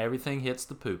everything hits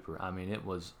the pooper. I mean, it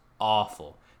was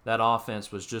awful. That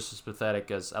offense was just as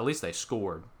pathetic as, at least they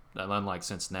scored, unlike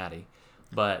Cincinnati.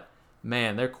 But,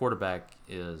 man, their quarterback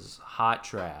is hot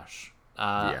trash.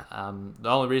 The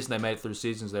only reason they made it through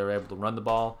seasons, they were able to run the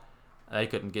ball. They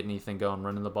couldn't get anything going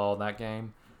running the ball in that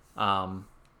game.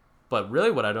 But really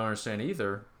what I don't understand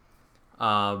either,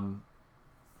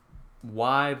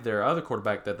 why their other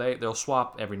quarterback that they'll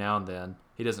swap every now and then.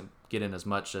 He doesn't get in as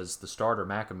much as the starter,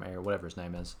 McNamara, or whatever his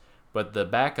name is. But the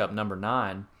backup, number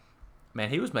 9, man,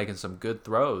 he was making some good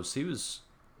throws. He was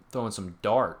throwing some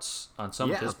darts on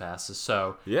some of his passes.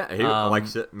 So yeah, he like you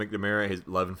said, McNamara, he's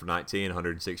 11 for 19,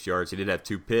 106 yards. He did have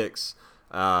 2 picks,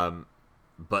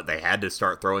 but they had to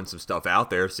start throwing some stuff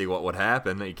out there to see what would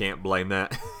happen. You can't blame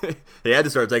that. He had to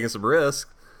start taking some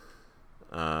risks.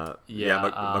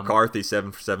 McCarthy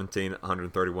 7 for 17,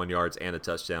 131 yards and a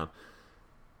touchdown.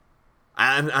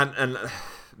 And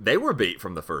they were beat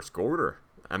from the first quarter.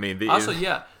 I mean, they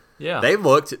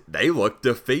looked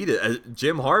defeated.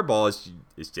 Jim Harbaugh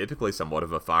is typically somewhat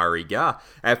of a fiery guy.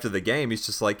 After the game, he's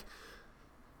just like,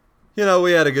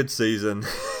 we had a good season.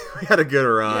 We had a good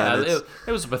run. Yeah,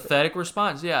 it was a pathetic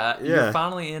response. You're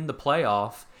finally in the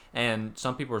playoff, and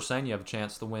some people are saying you have a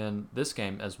chance to win this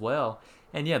game as well.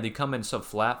 And they come in so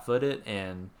flat-footed,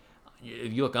 and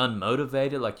you look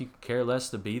unmotivated, like you care less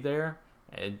to be there.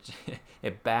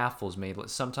 It baffles me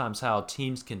sometimes how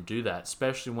teams can do that,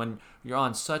 especially when you're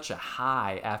on such a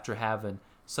high after having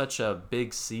such a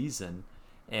big season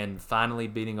and finally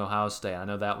beating Ohio State. I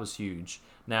know that was huge.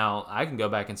 Now, I can go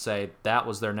back and say that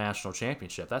was their national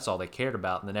championship. That's all they cared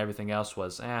about, and then everything else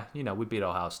was, we beat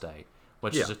Ohio State,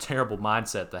 which is a terrible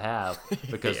mindset to have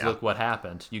because look what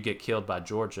happened. You get killed by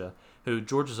Georgia,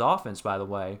 Georgia's offense, by the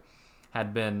way,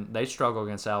 they struggled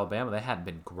against Alabama. They hadn't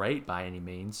been great by any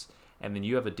means. And then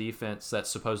you have a defense that's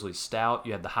supposedly stout.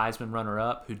 You had the Heisman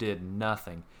runner-up who did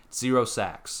nothing. 0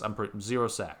 sacks. 0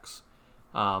 sacks.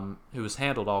 Who was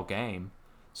handled all game.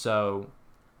 So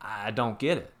I don't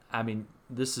get it. I mean,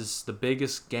 this is the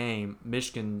biggest game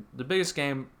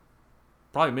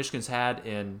probably Michigan's had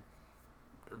in,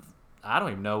 I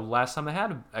don't even know last time they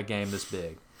had a game this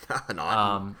big.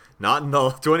 Not in the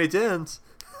 2010s.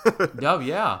 Oh,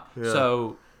 yeah.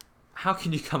 So how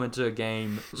can you come into a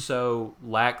game so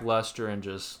lackluster and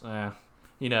just,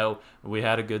 we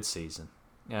had a good season.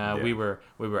 We were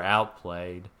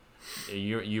outplayed.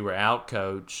 You were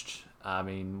outcoached. I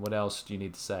mean, what else do you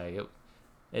need to say?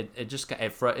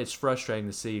 It's frustrating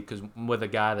to see because with a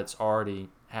guy that's already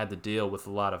had to deal with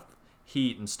a lot of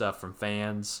heat and stuff from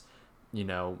fans,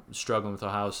 struggling with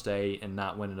Ohio State and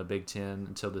not winning a Big Ten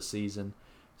until the season.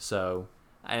 So,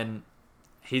 and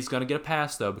he's going to get a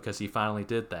pass, though, because he finally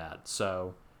did that.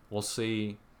 So we'll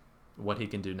see what he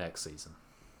can do next season.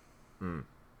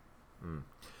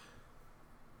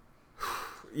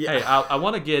 Yeah. Hey, I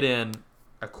want to get in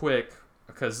a quick,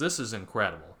 because this is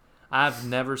incredible. I've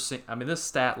never seen, this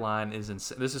stat line is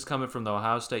insane. This is coming from the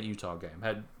Ohio State-Utah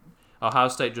game. Ohio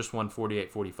State just won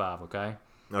 48-45, okay?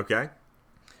 Okay.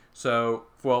 So,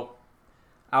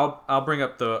 I'll bring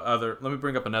up let me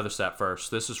bring up another stat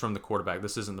first. This is from the quarterback.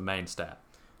 This isn't the main stat.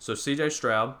 So C.J.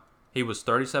 Stroud, he was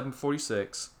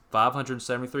 37-46,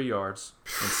 573 yards,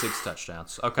 and 6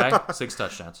 touchdowns. Okay, 6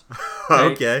 touchdowns.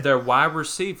 Okay. Their wide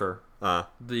receiver,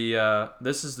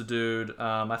 this is the dude.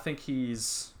 I think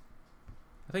he's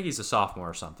a sophomore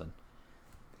or something.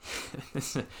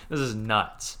 This is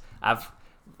nuts.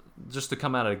 Just to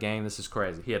come out of the game, this is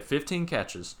crazy. He had 15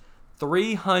 catches,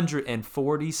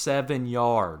 347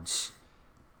 yards.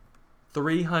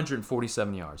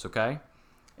 347 yards, okay?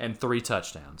 And 3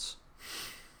 touchdowns.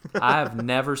 I have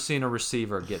never seen a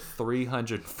receiver get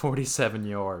 347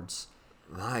 yards.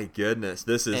 My goodness,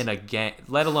 this is in a game,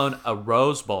 let alone a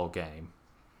Rose Bowl game.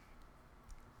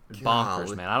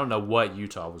 Bonkers, man. I don't know what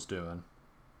Utah was doing.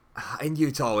 And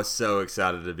Utah was so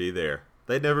excited to be there.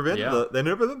 They'd never been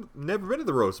never been to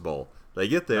the Rose Bowl. They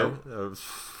get there. Nope.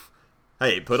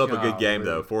 Hey, put up a good game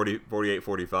though.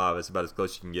 48-45. That's about as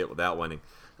close as you can get without winning.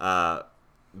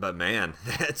 But man,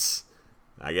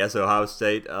 I guess Ohio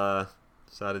State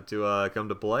decided to come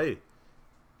to play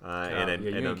You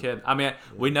ain't kidding. I mean,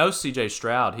 we know C.J.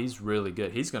 Stroud. He's really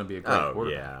good. He's going to be a great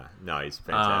quarterback. Yeah. No, he's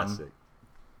fantastic.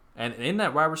 And in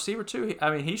that wide receiver, too,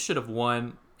 he should have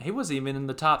won. He was even in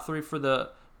the top 3 for the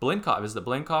Blinkoff. Is the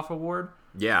Blinkoff Award?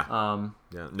 Yeah. No,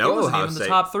 he wasn't even the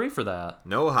top 3 for that.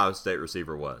 No Ohio State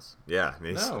receiver was. Yeah.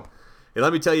 No. Hey,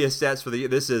 let me tell you his stats for the year.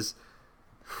 This is,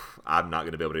 I'm not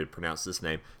going to be able to pronounce this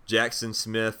name. Jackson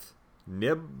Smith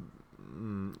Nib.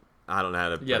 I don't know how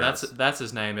to pronounce. That's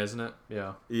his name, isn't it?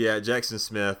 Yeah. Yeah, Jackson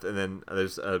Smith, and then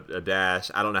there's a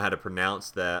dash. I don't know how to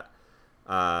pronounce that.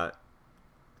 I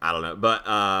don't know.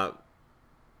 But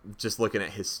just looking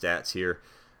at his stats here,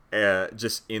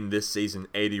 just in this season,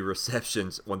 80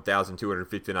 receptions,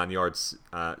 1,259 yards,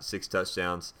 6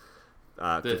 touchdowns.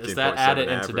 Is that added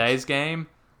in today's game?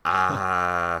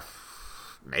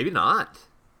 Maybe not.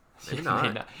 Maybe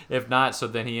not. If not, so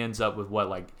then he ends up with what,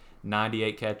 like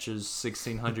 98 catches,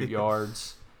 1,600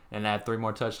 yards, and add 3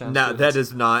 more touchdowns? No, that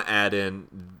does not add in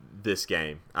this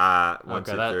game. 1,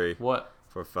 2, 3, what?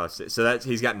 4, 5, 6. So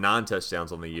he's got 9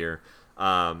 touchdowns on the year.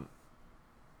 I'm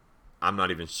not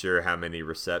even sure how many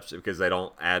receptions because they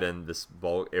don't add in this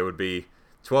bulk. It would be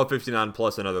 1,259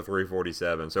 plus another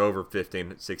 347, so over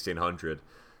 1,600.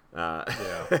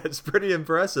 It's pretty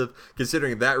impressive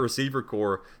considering that receiver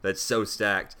core that's so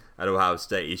stacked at Ohio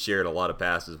State. He shared a lot of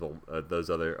passes with those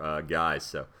other guys,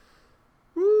 so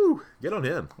woo, get on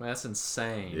him. Well, that's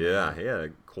insane. Yeah, he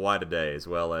had quite a day, as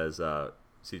well as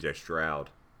C.J. Stroud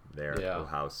there at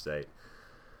Ohio State.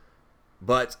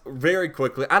 But very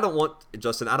quickly, I don't want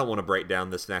to break down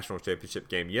this national championship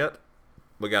game yet.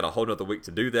 We got a whole nother week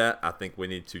to do that. I think we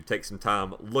need to take some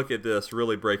time, look at this,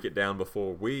 really break it down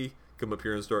before we come up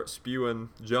here and start spewing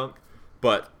junk.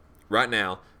 But right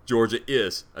now, Georgia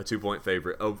is a 2-point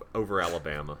favorite over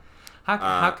Alabama.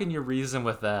 How can you reason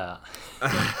with that?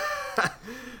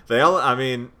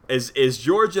 Is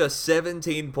Georgia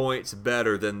 17 points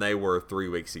better than they were 3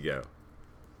 weeks ago?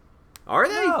 Are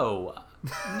they? No.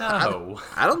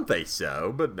 I don't think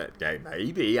so, but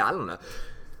maybe. I don't know.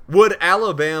 Would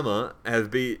Alabama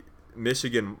have beat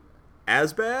Michigan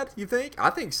as bad, you think? I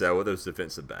think so, with those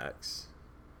defensive backs.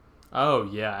 Oh,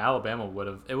 yeah, Alabama would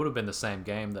have – it would have been the same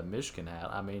game that Michigan had.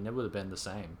 I mean, it would have been the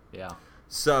same, yeah.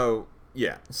 So,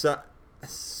 yeah.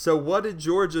 So what did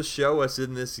Georgia show us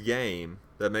in this game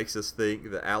that makes us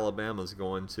think that Alabama's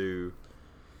going to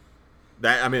 –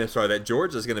 that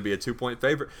Georgia's going to be a 2-point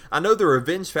favorite? I know the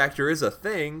revenge factor is a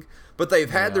thing, but they've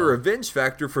had the revenge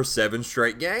factor for 7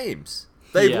 straight games.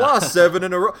 They've lost 7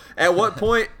 in a row. At what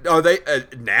point are they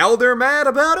now they're mad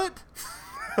about it?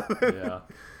 Yeah.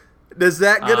 Does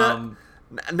that gonna?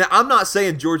 Now, I'm not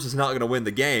saying Georgia's not gonna win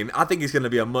the game. I think it's gonna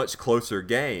be a much closer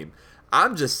game.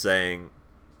 I'm just saying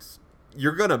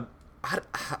you're gonna.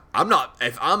 I'm not.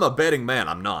 If I'm a betting man,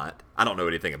 I'm not. I don't know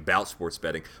anything about sports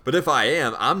betting, but if I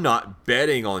am, I'm not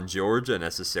betting on Georgia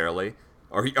necessarily.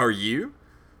 Are you?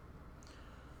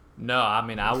 No, I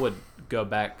mean I would go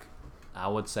back. I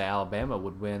would say Alabama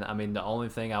would win. I mean, the only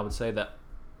thing I would say that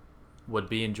would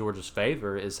be in Georgia's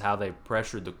favor is how they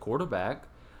pressured the quarterback.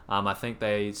 I think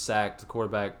they sacked the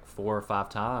quarterback 4 or 5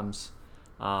 times.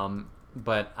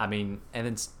 But, I mean, and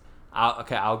then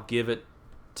I'll give it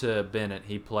to Bennett.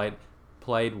 He played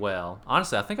well.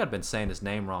 Honestly, I think I've been saying his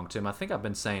name wrong, Tim. I think I've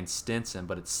been saying Stinson,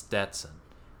 but it's Stetson.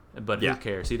 But who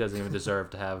cares? He doesn't even deserve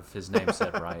to have his name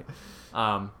said right.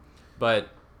 But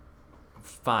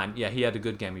fine. Yeah, he had a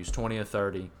good game. He was 20 of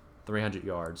 30, 300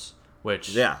 yards,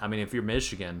 which, I mean, if you're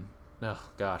Michigan, oh,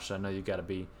 gosh, I know you got to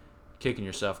be kicking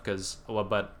yourself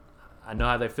but I know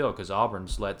how they feel because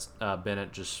Auburn's let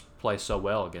Bennett just play so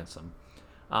well against them.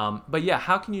 But, yeah,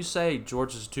 how can you say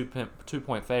Georgia's a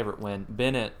 2-point favorite when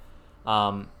Bennett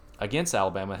against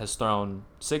Alabama has thrown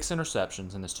 6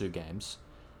 interceptions in his 2 games?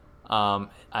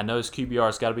 I know his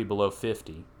QBR's got to be below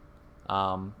 50.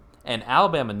 And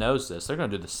Alabama knows this. They're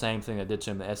going to do the same thing they did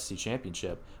to him in the SEC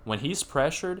Championship. When he's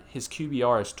pressured, his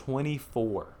QBR is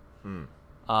 24.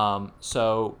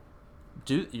 So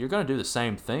you're going to do the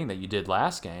same thing that you did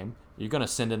last game. You're going to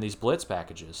send in these blitz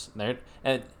packages.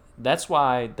 And that's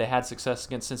why they had success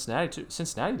against Cincinnati, too.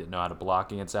 Cincinnati didn't know how to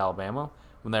block against Alabama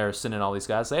when they were sending all these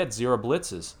guys. They had 0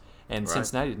 blitzes, and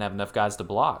Cincinnati didn't have enough guys to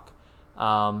block.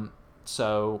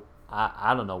 So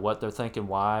I don't know what they're thinking,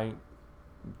 why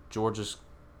Georgia's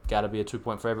got to be a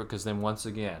 2-point favorite, because then once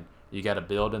again you got to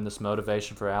build in this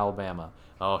motivation for Alabama.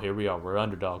 Oh, here we are, we're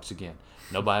underdogs again,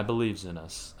 nobody believes in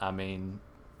us. I mean,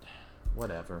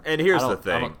 whatever. And here's the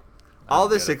thing, all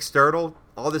this external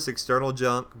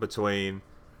junk between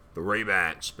the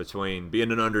rematch, between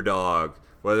being an underdog,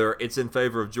 whether it's in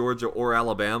favor of Georgia or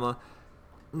Alabama,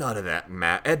 none of that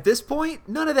at this point,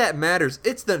 none of that matters.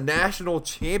 It's the national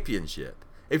championship.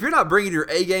 if you're not bringing your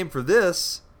A game for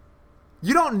this,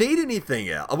 you don't need anything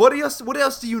else. What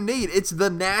else do you need? It's the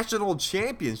national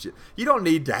championship. You don't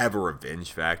need to have a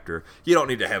revenge factor. You don't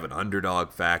need to have an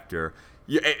underdog factor.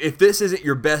 If this isn't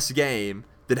your best game,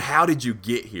 then how did you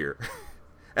get here?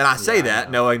 And I say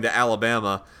that knowing that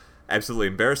Alabama absolutely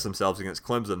embarrassed themselves against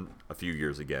Clemson a few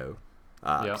years ago.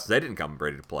 Because they didn't come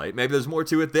ready to play. Maybe there's more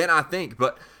to it than I think,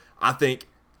 but I think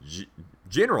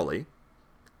generally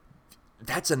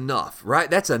that's enough, right?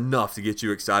 That's enough to get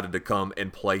you excited to come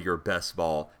and play your best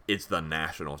ball. It's the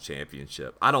national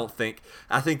championship. I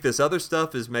think this other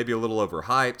stuff is maybe a little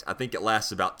overhyped. I think it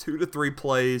lasts about 2 to 3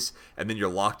 plays, and then you're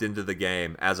locked into the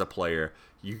game as a player.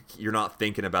 You're not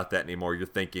thinking about that anymore. You're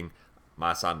thinking,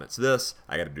 my assignment's this.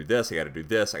 I got to do this. I got to do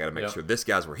this. I got to make sure this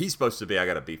guy's where he's supposed to be. I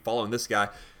got to be following this guy.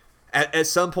 At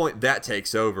some point, that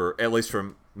takes over, at least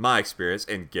from my experience,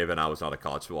 and given I was not a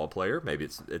college football player, maybe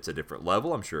it's a different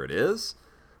level. I'm sure it is.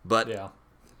 But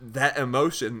that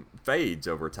emotion fades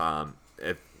over time.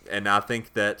 And I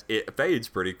think that it fades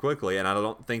pretty quickly. And I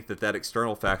don't think that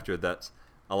external factor that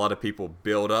a lot of people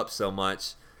build up so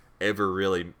much ever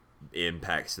really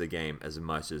impacts the game as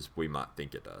much as we might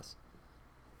think it does.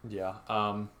 Yeah.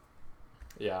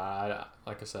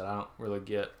 Like I said, I don't really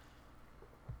get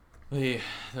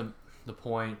the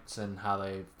points and how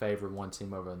they favor one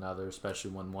team over another, especially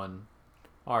when one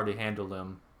already handled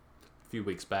them a few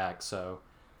weeks back. So,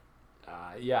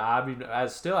 I mean,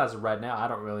 as of right now, I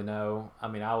don't really know. I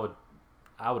mean, I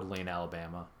would lean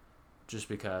Alabama, just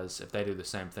because if they do the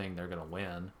same thing, they're going to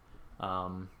win.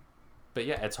 But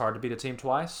yeah, it's hard to beat a team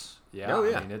twice. Yeah,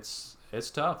 I mean, it's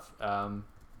tough.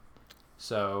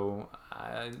 So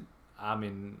I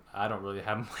mean, I don't really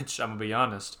have much. I'm gonna be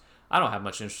honest. I don't have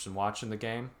much interest in watching the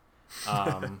game.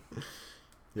 I'll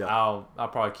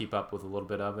probably keep up with a little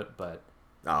bit of it, but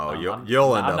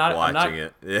you'll end up watching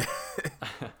it. Yeah.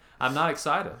 I'm not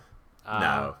excited.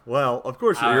 No. Well, of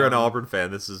course you're an Auburn fan.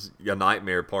 This is a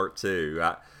nightmare part 2.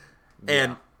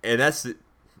 And that's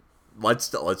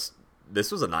this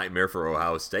was a nightmare for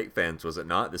Ohio State fans, was it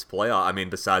not? This playoff. I mean,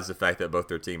 besides the fact that both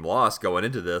their team lost going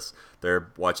into this,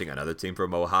 they're watching another team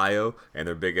from Ohio and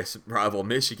their biggest rival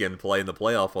Michigan play in the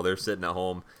playoff while they're sitting at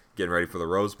home getting ready for the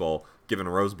Rose Bowl. Giving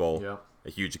the Rose Bowl a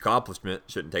huge accomplishment.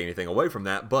 Shouldn't take anything away from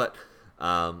that, but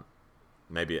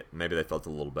maybe they felt a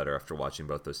little better after watching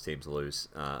both those teams lose.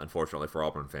 Unfortunately for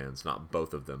Auburn fans, not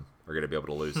both of them are going to be able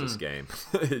to lose this game.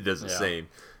 It doesn't seem.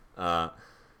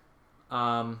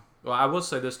 Well, I will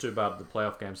say this too about the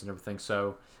playoff games and everything.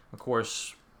 So, of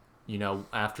course,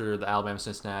 after the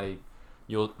Alabama-Cincinnati,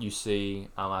 you see,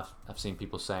 I've seen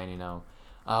people saying,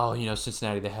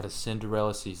 Cincinnati, they had a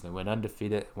Cinderella season. They went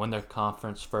undefeated, won their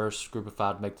conference first, group of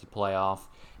 5 to make the playoff,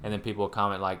 and then people will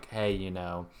comment like, hey,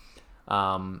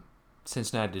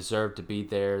 Cincinnati deserved to be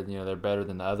there. They're better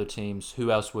than the other teams. Who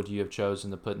else would you have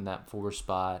chosen to put in that 4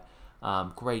 spot?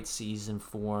 Great season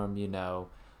for them,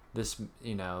 This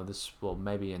will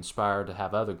maybe inspire to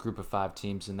have other group of 5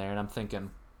 teams in there. And I'm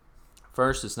thinking,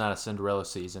 first, it's not a Cinderella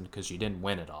season because you didn't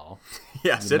win it all.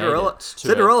 Yeah, Cinderella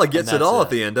gets it all at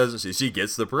the end, doesn't she? She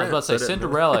gets the prince. I was about to say,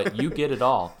 Cinderella, you get it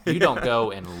all. You don't go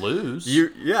and lose.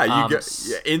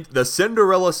 The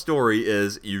Cinderella story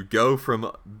is you go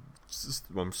from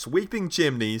sweeping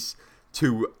chimneys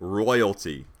to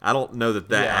royalty. I don't know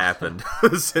that happened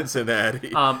with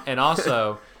Cincinnati. And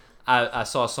also, I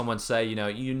saw someone say,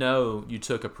 you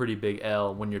took a pretty big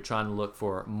L when you're trying to look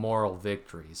for moral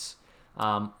victories,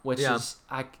 which is,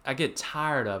 I get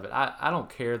tired of it. I don't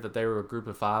care that they were a group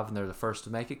of 5 and they're the first to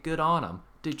make it. Good on them.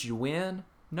 Did you win?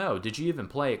 No. Did you even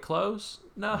play it close?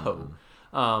 No.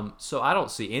 So I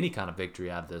don't see any kind of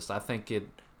victory out of this. I think it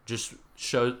just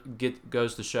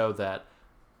goes to show that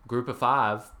group of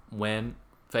 5, when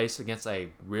faced against a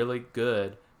really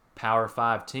good Power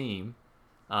 5 team,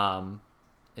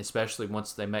 especially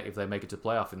if they make it to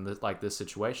playoff in this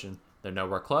situation, they're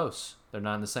nowhere close. They're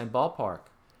not in the same ballpark.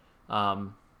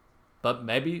 But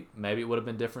maybe it would have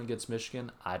been different against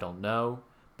Michigan. I don't know.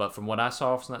 But from what I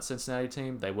saw from that Cincinnati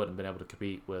team, they wouldn't have been able to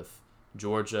compete with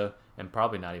Georgia and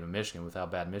probably not even Michigan with how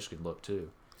bad Michigan looked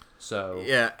too. So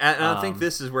yeah, and I think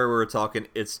this is where we were talking.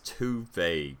 It's too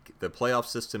vague. The playoff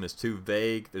system is too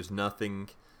vague. There's nothing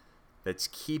that's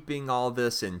keeping all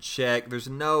this in check. There's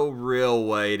no real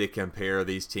way to compare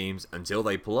these teams until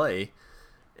they play.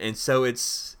 And so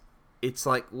it's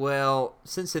like, well,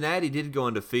 Cincinnati did go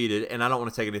undefeated, and I don't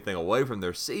want to take anything away from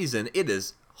their season. It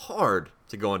is hard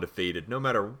to go undefeated, no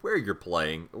matter where you're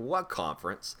playing, what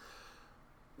conference.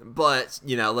 But,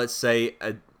 let's say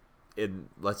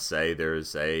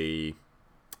there's a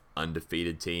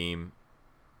undefeated team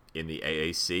in the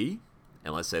AAC,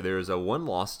 and let's say there's a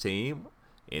one-loss team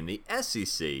in the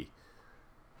SEC.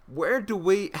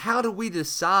 how do we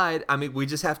decide? I mean, we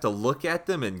just have to look at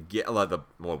them and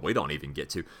we don't even get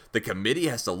to. The committee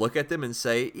has to look at them and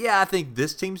say, yeah, I think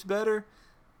this team's better.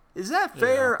 Is that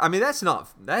fair? Yeah. I mean, that's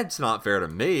not fair to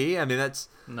me. I mean, that's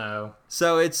No.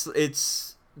 So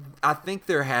it's I think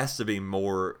there has to be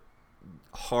more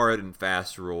hard and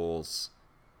fast rules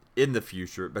in the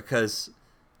future, because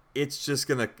there's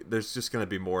just gonna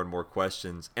be more and more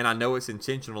questions. And I know it's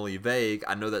intentionally vague.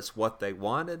 I know that's what they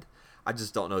wanted. I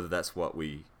just don't know that that's what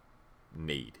we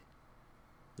need.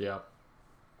 Yeah.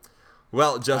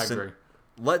 Well, I Justin, agree.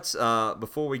 let's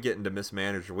before we get into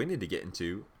Mismanager, we need to get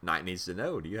into Knight Needs to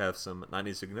Know. Do you have some Knight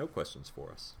Needs to Know questions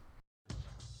for us?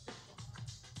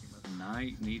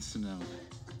 Knight needs to know.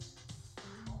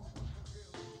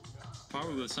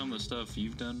 Probably with some of the stuff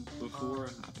you've done before,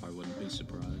 I probably wouldn't be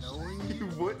surprised. You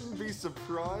wouldn't be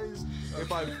surprised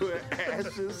if I put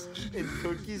ashes in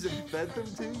cookies and fed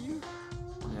them to you?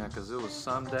 Yeah, because it was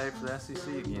someday for the SEC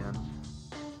again.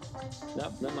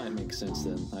 That might make sense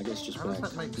then. I guess just How does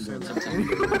back that make during sense?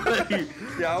 that time.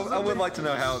 Yeah, I would like to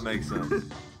know how it makes sense.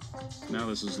 Now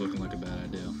this is looking like a bad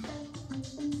idea.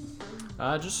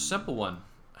 Just a simple one.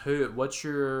 What's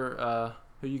your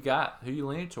who you got? Who you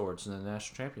leaning towards in the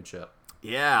national championship?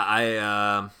 Yeah,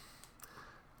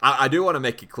 I do want to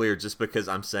make it clear, just because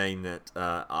I'm saying that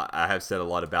I have said a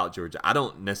lot about Georgia. I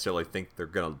don't necessarily think they're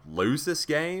going to lose this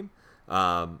game.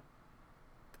 I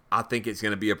think it's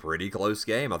going to be a pretty close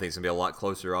game. I think it's going to be a lot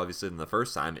closer, obviously, than the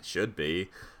first time. It should be.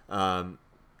 I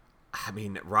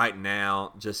mean, right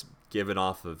now, just given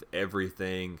off of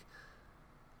everything,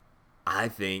 I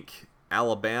think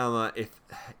Alabama, if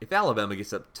Alabama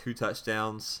gets up 2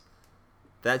 touchdowns,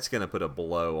 that's going to put a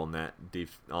blow on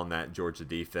that Georgia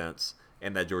defense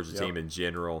and that Georgia team in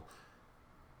general.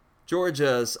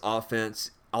 Georgia's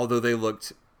offense, although they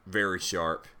looked very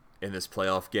sharp in this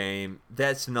playoff game,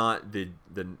 that's not the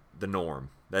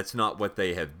norm. That's not what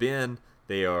they have been.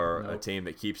 They are a team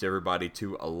that keeps everybody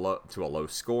to a low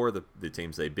score. The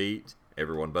teams they beat,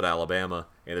 everyone but Alabama,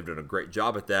 and they've done a great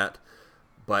job at that.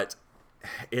 But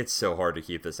it's so hard to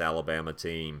keep this Alabama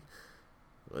team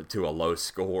to a low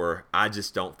score. I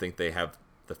just don't think they have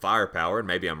the firepower, and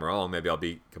maybe I'm wrong. Maybe I'll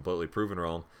be completely proven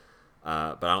wrong.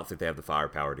 But I don't think they have the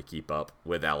firepower to keep up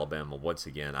with Alabama once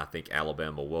again. I think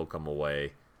Alabama will come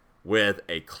away with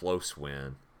a close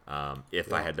win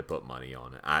if I had to put money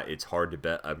on it. It's hard to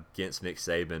bet against Nick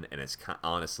Saban, and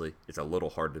honestly, it's a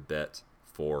little hard to bet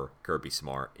for Kirby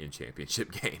Smart in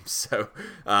championship games. So,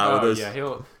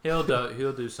 he'll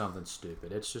do something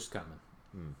stupid. It's just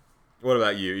coming. What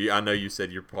about you? I know you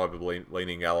said you're probably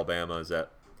leaning Alabama. Is that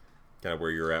kind of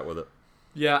where you're at with it?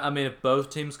 Yeah, I mean, if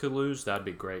both teams could lose, that'd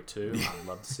be great too. I'd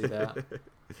love to see that.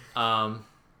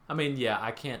 I mean, yeah, I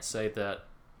can't say that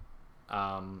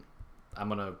I'm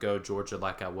gonna go Georgia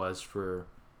like I was for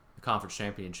the conference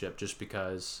championship, just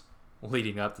because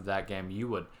leading up to that game, you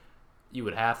would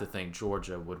have to think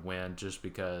Georgia would win, just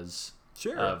because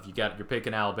of you're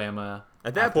picking Alabama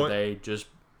at that point. They just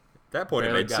that point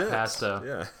it made got sense. Past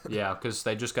because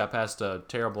they just got past a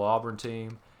terrible Auburn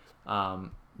team.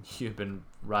 You've been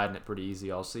riding it pretty easy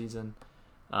all season.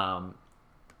 I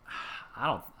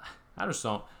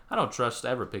don't trust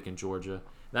ever picking Georgia.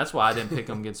 That's why I didn't pick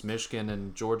them against Michigan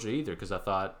and Georgia either, because I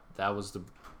thought that was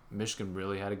Michigan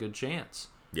really had a good chance.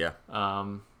 Yeah.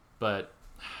 But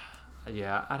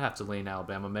yeah, I'd have to lean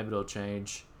Alabama. Maybe it'll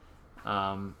change.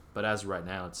 But as of right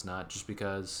now, it's not, just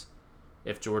because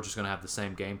if Georgia's going to have the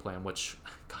same game plan, which,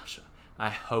 gosh, I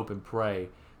hope and pray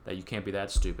that you can't be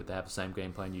that stupid to have the same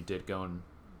game plan you did going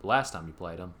the last time you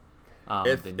played them.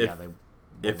 If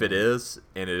it is,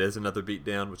 and it is another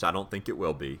beatdown, which I don't think it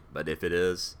will be, but if it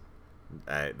is,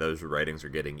 those ratings are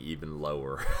getting even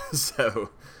lower. So,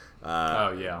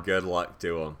 good luck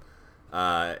to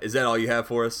them. Is that all you have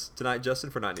for us tonight,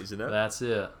 Justin, for Knight Needs to Know? That's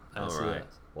it. All right.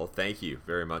 Well, thank you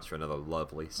very much for another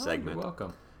lovely segment. You're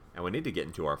welcome. And we need to get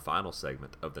into our final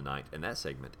segment of the night, and that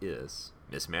segment is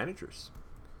Mismanagers.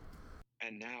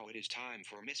 And now it is time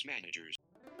for Mismanagers.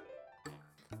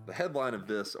 The headline of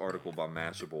this article by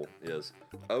Mashable is,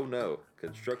 "Oh no,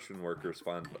 construction workers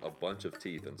find a bunch of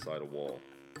teeth inside a wall."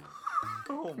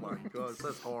 Oh my gosh,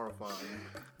 that's horrifying.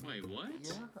 Wait, what?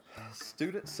 Yeah.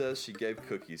 Student says she gave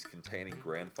cookies containing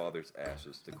grandfather's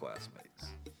ashes to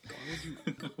classmates. Why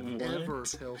would you ever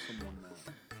tell someone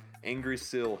that? Angry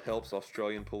Seal helps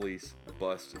Australian police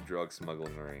bust drug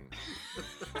smuggling ring.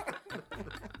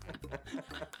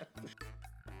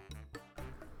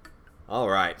 All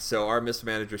right, so our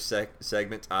Mismanager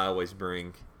segment, I always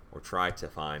bring or try to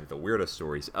find the weirdest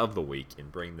stories of the week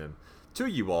and bring them to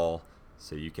you all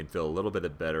so you can feel a little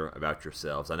bit better about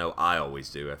yourselves. I know I always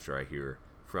do after I hear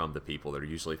from the people that are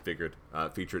usually featured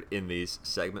in these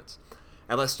segments.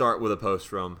 And let's start with a post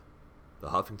from the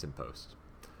Huffington Post.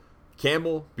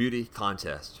 Camel Beauty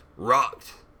Contest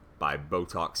rocked by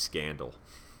Botox scandal.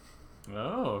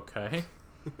 Oh, okay.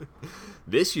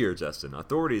 This year, Justin,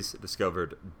 authorities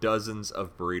discovered dozens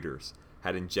of breeders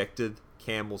had injected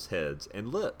camels' heads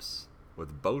and lips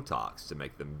with Botox to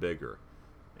make them bigger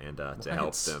and to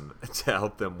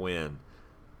help them win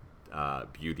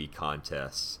beauty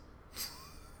contests.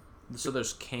 So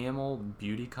there's camel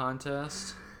beauty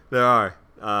contests? There are.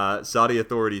 Saudi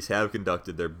authorities have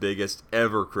conducted their biggest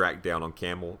ever crackdown on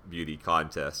camel beauty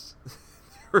contests.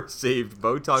 Received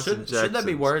Botox injections. Shouldn't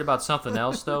they be worried about something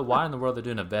else, though? Why in the world are they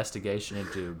doing an investigation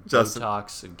into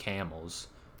Botox and camels?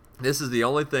 This is the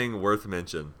only thing worth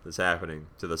mention that's happening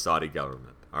to the Saudi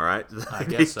government, all right? I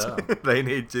guess so. They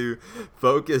need to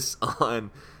focus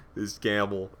on these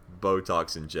camel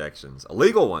Botox injections.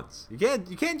 Illegal ones. You can't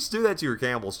just do that to your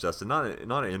camels, Justin,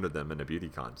 not enter them in a beauty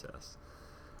contest.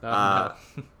 No.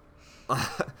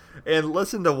 And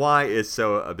listen to why it's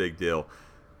so a big deal.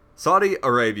 Saudi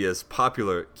Arabia's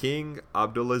popular King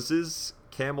Abdulaziz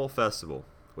Camel Festival,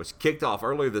 which kicked off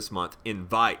earlier this month,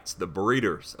 invites the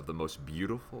breeders of the most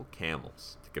beautiful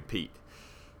camels to compete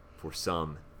for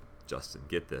some, Justin,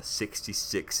 get this,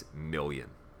 $66 million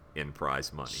in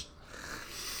prize money.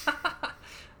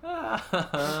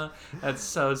 That's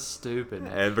so stupid.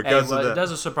 And because it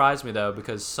doesn't surprise me though,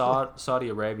 because Saudi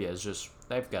Arabia is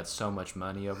they've got so much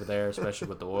money over there, especially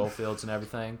with the oil fields and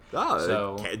everything.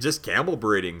 Just camel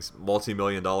breeding's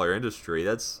multi-million-dollar industry.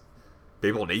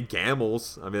 People need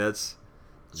camels. I mean, it's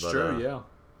true,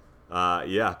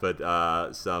 yeah.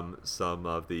 But some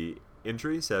of the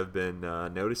entries have been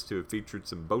noticed to have featured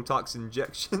some Botox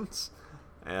injections,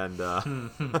 and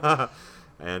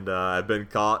and have been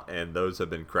caught, and those have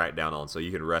been cracked down on. So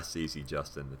you can rest easy,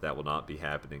 Justin, that will not be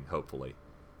happening, hopefully,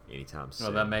 anytime soon.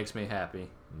 Well, that makes me happy.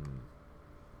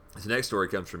 This next story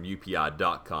comes from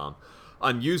UPI.com.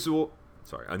 Unusual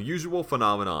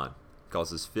phenomenon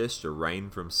causes fish to rain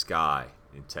from sky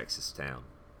in Texas town.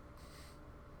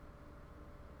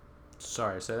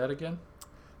 Sorry, say that again?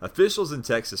 Officials in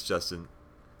Texas, Justin,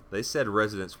 they said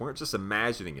residents weren't just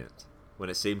imagining it when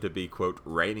it seemed to be, quote,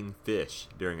 raining fish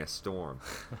during a storm.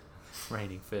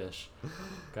 Raining fish.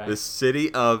 Okay. The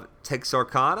city of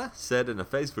Texarkana said in a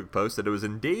Facebook post that it was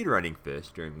indeed raining fish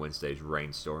during Wednesday's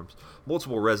rainstorms.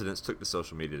 Multiple residents took to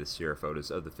social media to share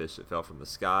photos of the fish that fell from the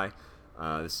sky.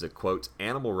 This is a quote,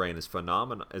 animal rain is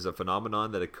a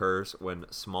phenomenon that occurs when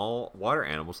small water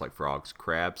animals like frogs,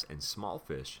 crabs, and small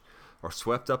fish are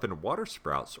swept up in water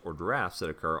sprouts or drafts that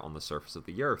occur on the surface of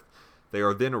the earth. They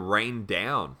are then rained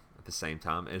down at the same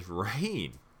time as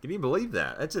rain. Can you believe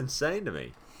that? That's insane to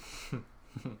me.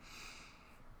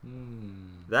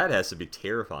 That has to be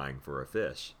terrifying for a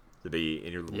fish to be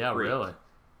in your little creek, really,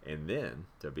 and then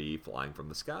to be flying from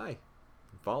the sky,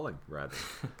 falling rather.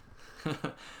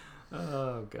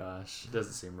 Oh gosh, it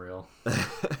doesn't seem real.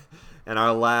 And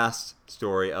our last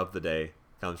story of the day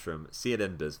comes from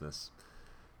CNN Business,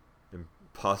 and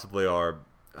possibly our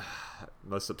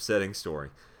most upsetting story.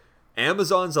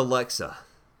 Amazon's Alexa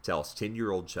tells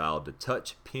 10-year-old child to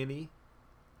touch penny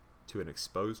to an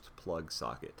exposed plug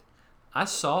socket. I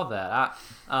saw that.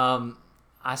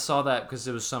 I saw that because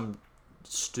there was some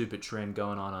stupid trend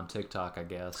going on TikTok, I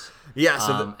guess. Yeah.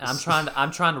 So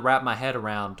I'm trying to wrap my head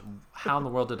around how in the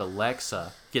world did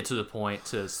Alexa get to the point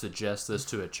to suggest this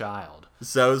to a child.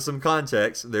 So some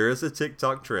context: there is a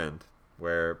TikTok trend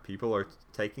where people are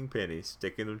taking pennies,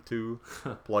 sticking them to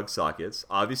plug sockets.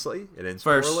 Obviously, it ends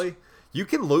poorly. You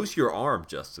can lose your arm,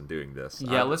 Justin, doing this.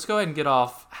 Yeah, let's go ahead and get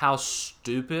off how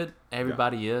stupid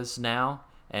everybody is now,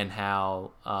 and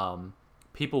how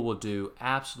people will do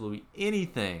absolutely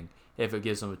anything if it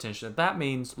gives them attention. If that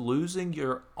means losing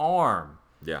your arm,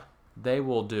 they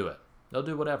will do it. They'll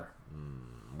do whatever.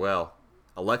 Well,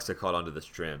 Alexa caught onto this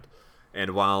trend,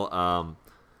 and while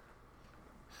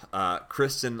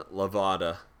Kristen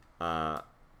Lavada,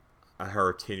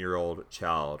 her 10-year-old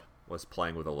child, was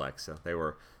playing with Alexa, they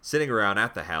were sitting around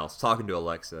at the house talking to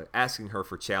Alexa, asking her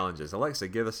for challenges. Alexa,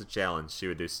 give us a challenge. She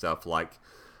would do stuff like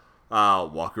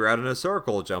walk around in a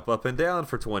circle, jump up and down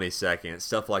for 20 seconds,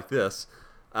 stuff like this.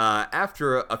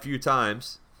 After a few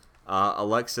times,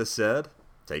 Alexa said,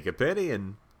 take a penny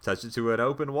and touch it to an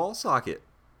open wall socket.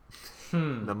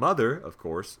 The mother, of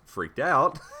course, freaked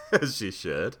out, as she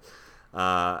should.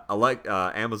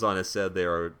 Amazon has said they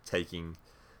are taking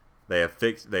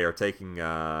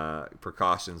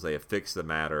precautions. They have fixed the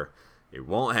matter. It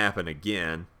won't happen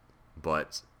again,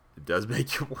 but it does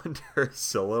make you wonder.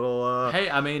 It's a little. Hey,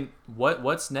 I mean,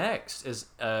 what's next? Is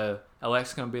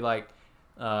Alexa gonna be like,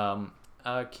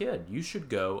 kid, you should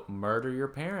go murder your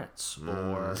parents,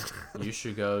 or you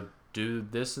should go do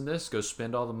this and this, go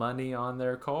spend all the money on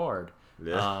their card.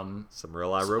 Yeah, some real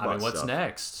live robot what's stuff.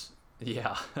 next?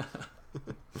 Yeah.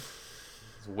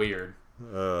 It's weird.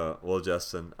 Well,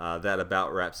 Justin, that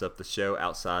about wraps up the show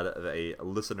outside of a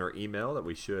listener email that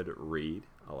we should read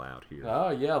aloud here.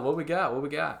 Oh, yeah. What we got?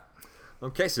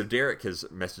 Okay, so Derek has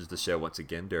messaged the show once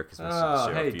again. Derek has messaged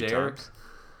the show a few Derek.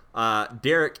 times.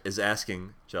 Derek is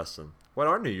asking Justin what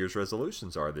our New Year's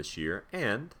resolutions are this year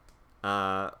and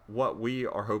what we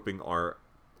are hoping our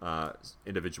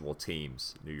individual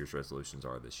teams' New Year's resolutions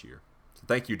are this year. So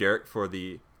thank you, Derek, for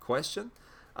the question.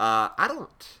 I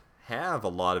don't have a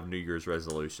lot of New Year's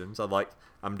resolutions.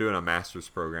 I'm doing a master's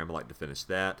program. I'd like to finish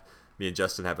that. Me and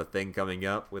Justin have a thing coming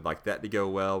up. We'd like that to go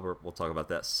well. We'll talk about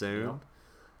that soon.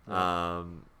 Yeah.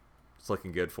 It's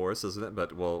looking good for us, isn't it?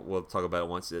 But we'll talk about it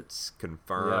once it's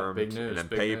confirmed big news, and in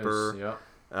big paper. News.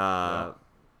 Yep.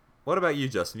 What about you,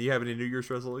 Justin? Do you have any New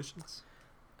Year's resolutions?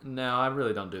 No, I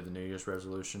really don't do the New Year's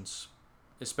resolutions,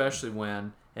 especially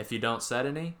when if you don't set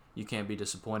any, you can't be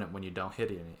disappointed when you don't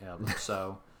hit any of them.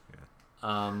 So,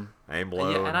 aim low.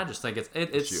 Yeah, and I just think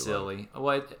it's silly.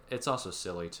 Well, it's also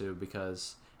silly too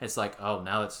because it's like, oh,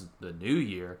 now it's the new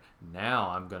year.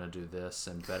 Now I'm gonna do this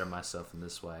and better myself in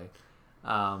this way.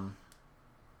 I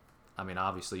mean,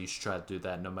 obviously, you should try to do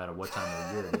that no matter what time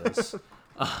of the year it is.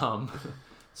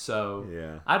 So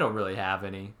yeah. I don't really have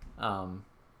any.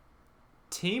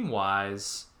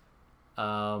 Team-wise,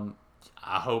 I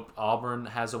hope Auburn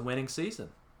has a winning season.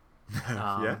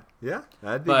 Yeah,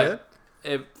 that'd be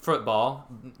good. Football,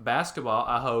 basketball,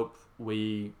 I hope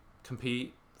we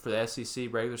compete for the SEC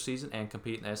regular season and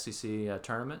compete in the SEC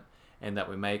tournament, and that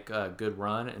we make a good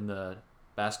run in the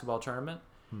basketball tournament.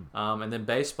 And then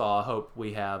baseball, I hope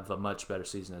we have a much better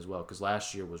season as well, because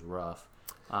last year was rough.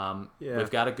 We've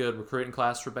got a good recruiting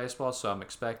class for baseball, so I'm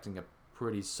expecting a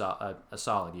pretty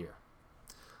solid year.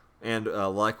 And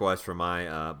likewise for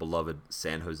my beloved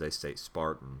San Jose State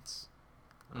Spartans.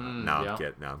 I'm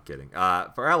kidding.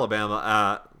 For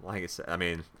Alabama, like I said, I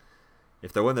mean,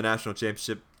 if they win the national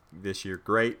championship this year,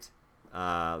 great.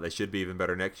 They should be even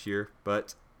better next year.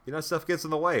 But, stuff gets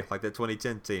in the way. Like that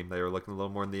 2010 team, they were looking a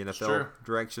little more in the NFL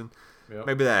direction. Yep.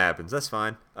 Maybe that happens. That's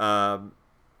fine. I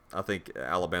think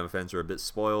Alabama fans are a bit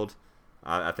spoiled.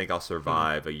 I think I'll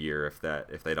survive a year if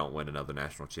they don't win another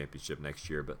national championship next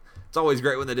year. But it's always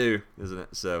great when they do, isn't it?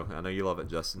 So I know you love it,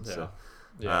 Justin. Yeah. So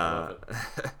I love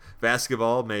it.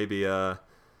 Basketball, maybe defend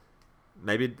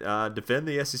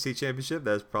the SEC championship.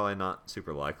 That's probably not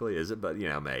super likely, is it? But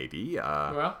maybe.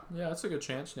 Well, yeah, that's a good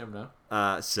chance. You never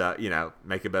know. So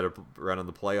make a better run in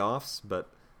the playoffs. But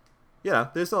yeah,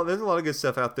 there's a lot of good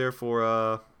stuff out there for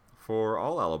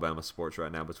all Alabama sports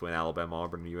right now between Alabama,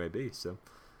 Auburn, and UAB. So.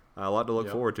 A lot to look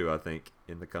forward to, I think,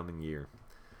 in the coming year.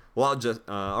 Well,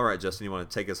 all right, Justin, you want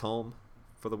to take us home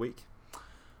for the week?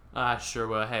 Sure.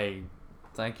 Well, hey,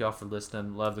 thank y'all for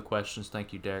listening. Love the questions.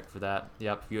 Thank you, Derek, for that.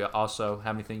 Yep. If you also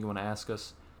have anything you want to ask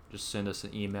us, just send us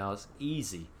an email. It's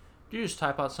easy. You just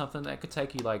type out something that could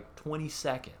take you like 20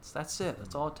 seconds. That's it.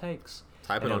 That's all it takes.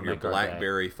 Type it on your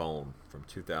BlackBerry phone from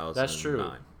 2009. That's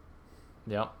true.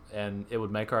 Yep. And it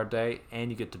would make our day, and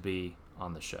you get to be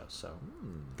on the show. So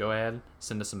go ahead,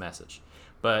 send us a message.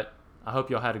 But I hope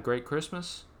y'all had a great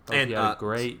Christmas. Hope you had a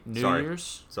great New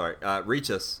Year's. Reach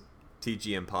us,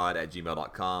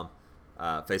 tgmpod@gmail.com.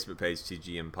 Facebook page,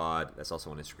 tgmpod. That's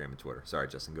also on Instagram and Twitter. Sorry,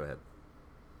 Justin, go ahead.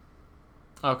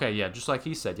 Okay, yeah, just like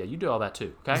he said. Yeah, you do all that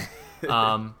too, okay?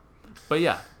 But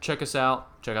yeah, check us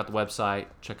out. Check out the website.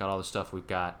 Check out all the stuff we've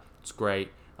got. It's great.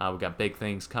 We've got big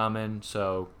things coming,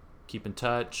 so keep in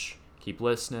touch. Keep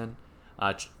listening.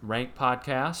 Rank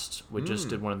podcast. We just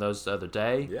did one of those the other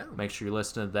day. Yeah. Make sure you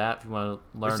listen to that if you want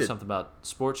to learn something about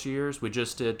sports years. We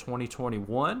just did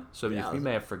 2021. So if you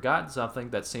may have forgotten something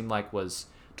that seemed like was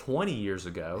 20 years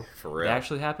ago, for real, it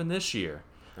actually happened this year.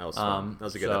 That was fun. That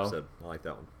was a good episode. I like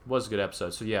that one. Was a good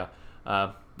episode. So yeah,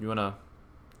 you want to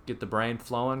get the brain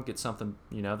flowing, get something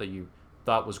that you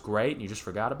thought was great and you just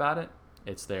forgot about it.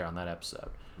 It's there on that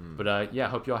episode. But yeah,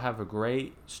 hope y'all have a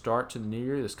great start to the new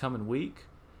year this coming week.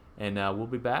 And we'll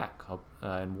be back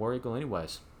in War Eagle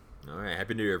anyways. All right.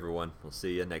 Happy New Year, everyone. We'll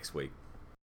see you next week.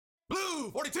 Blue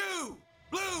 42!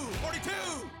 Blue 42!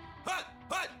 Hut!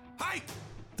 Hut! Hike!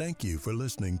 Thank you for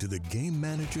listening to the Game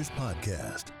Managers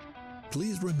Podcast.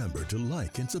 Please remember to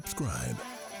like and subscribe.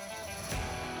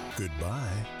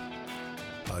 Goodbye.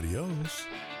 Adios.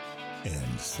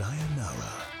 And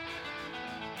sayonara.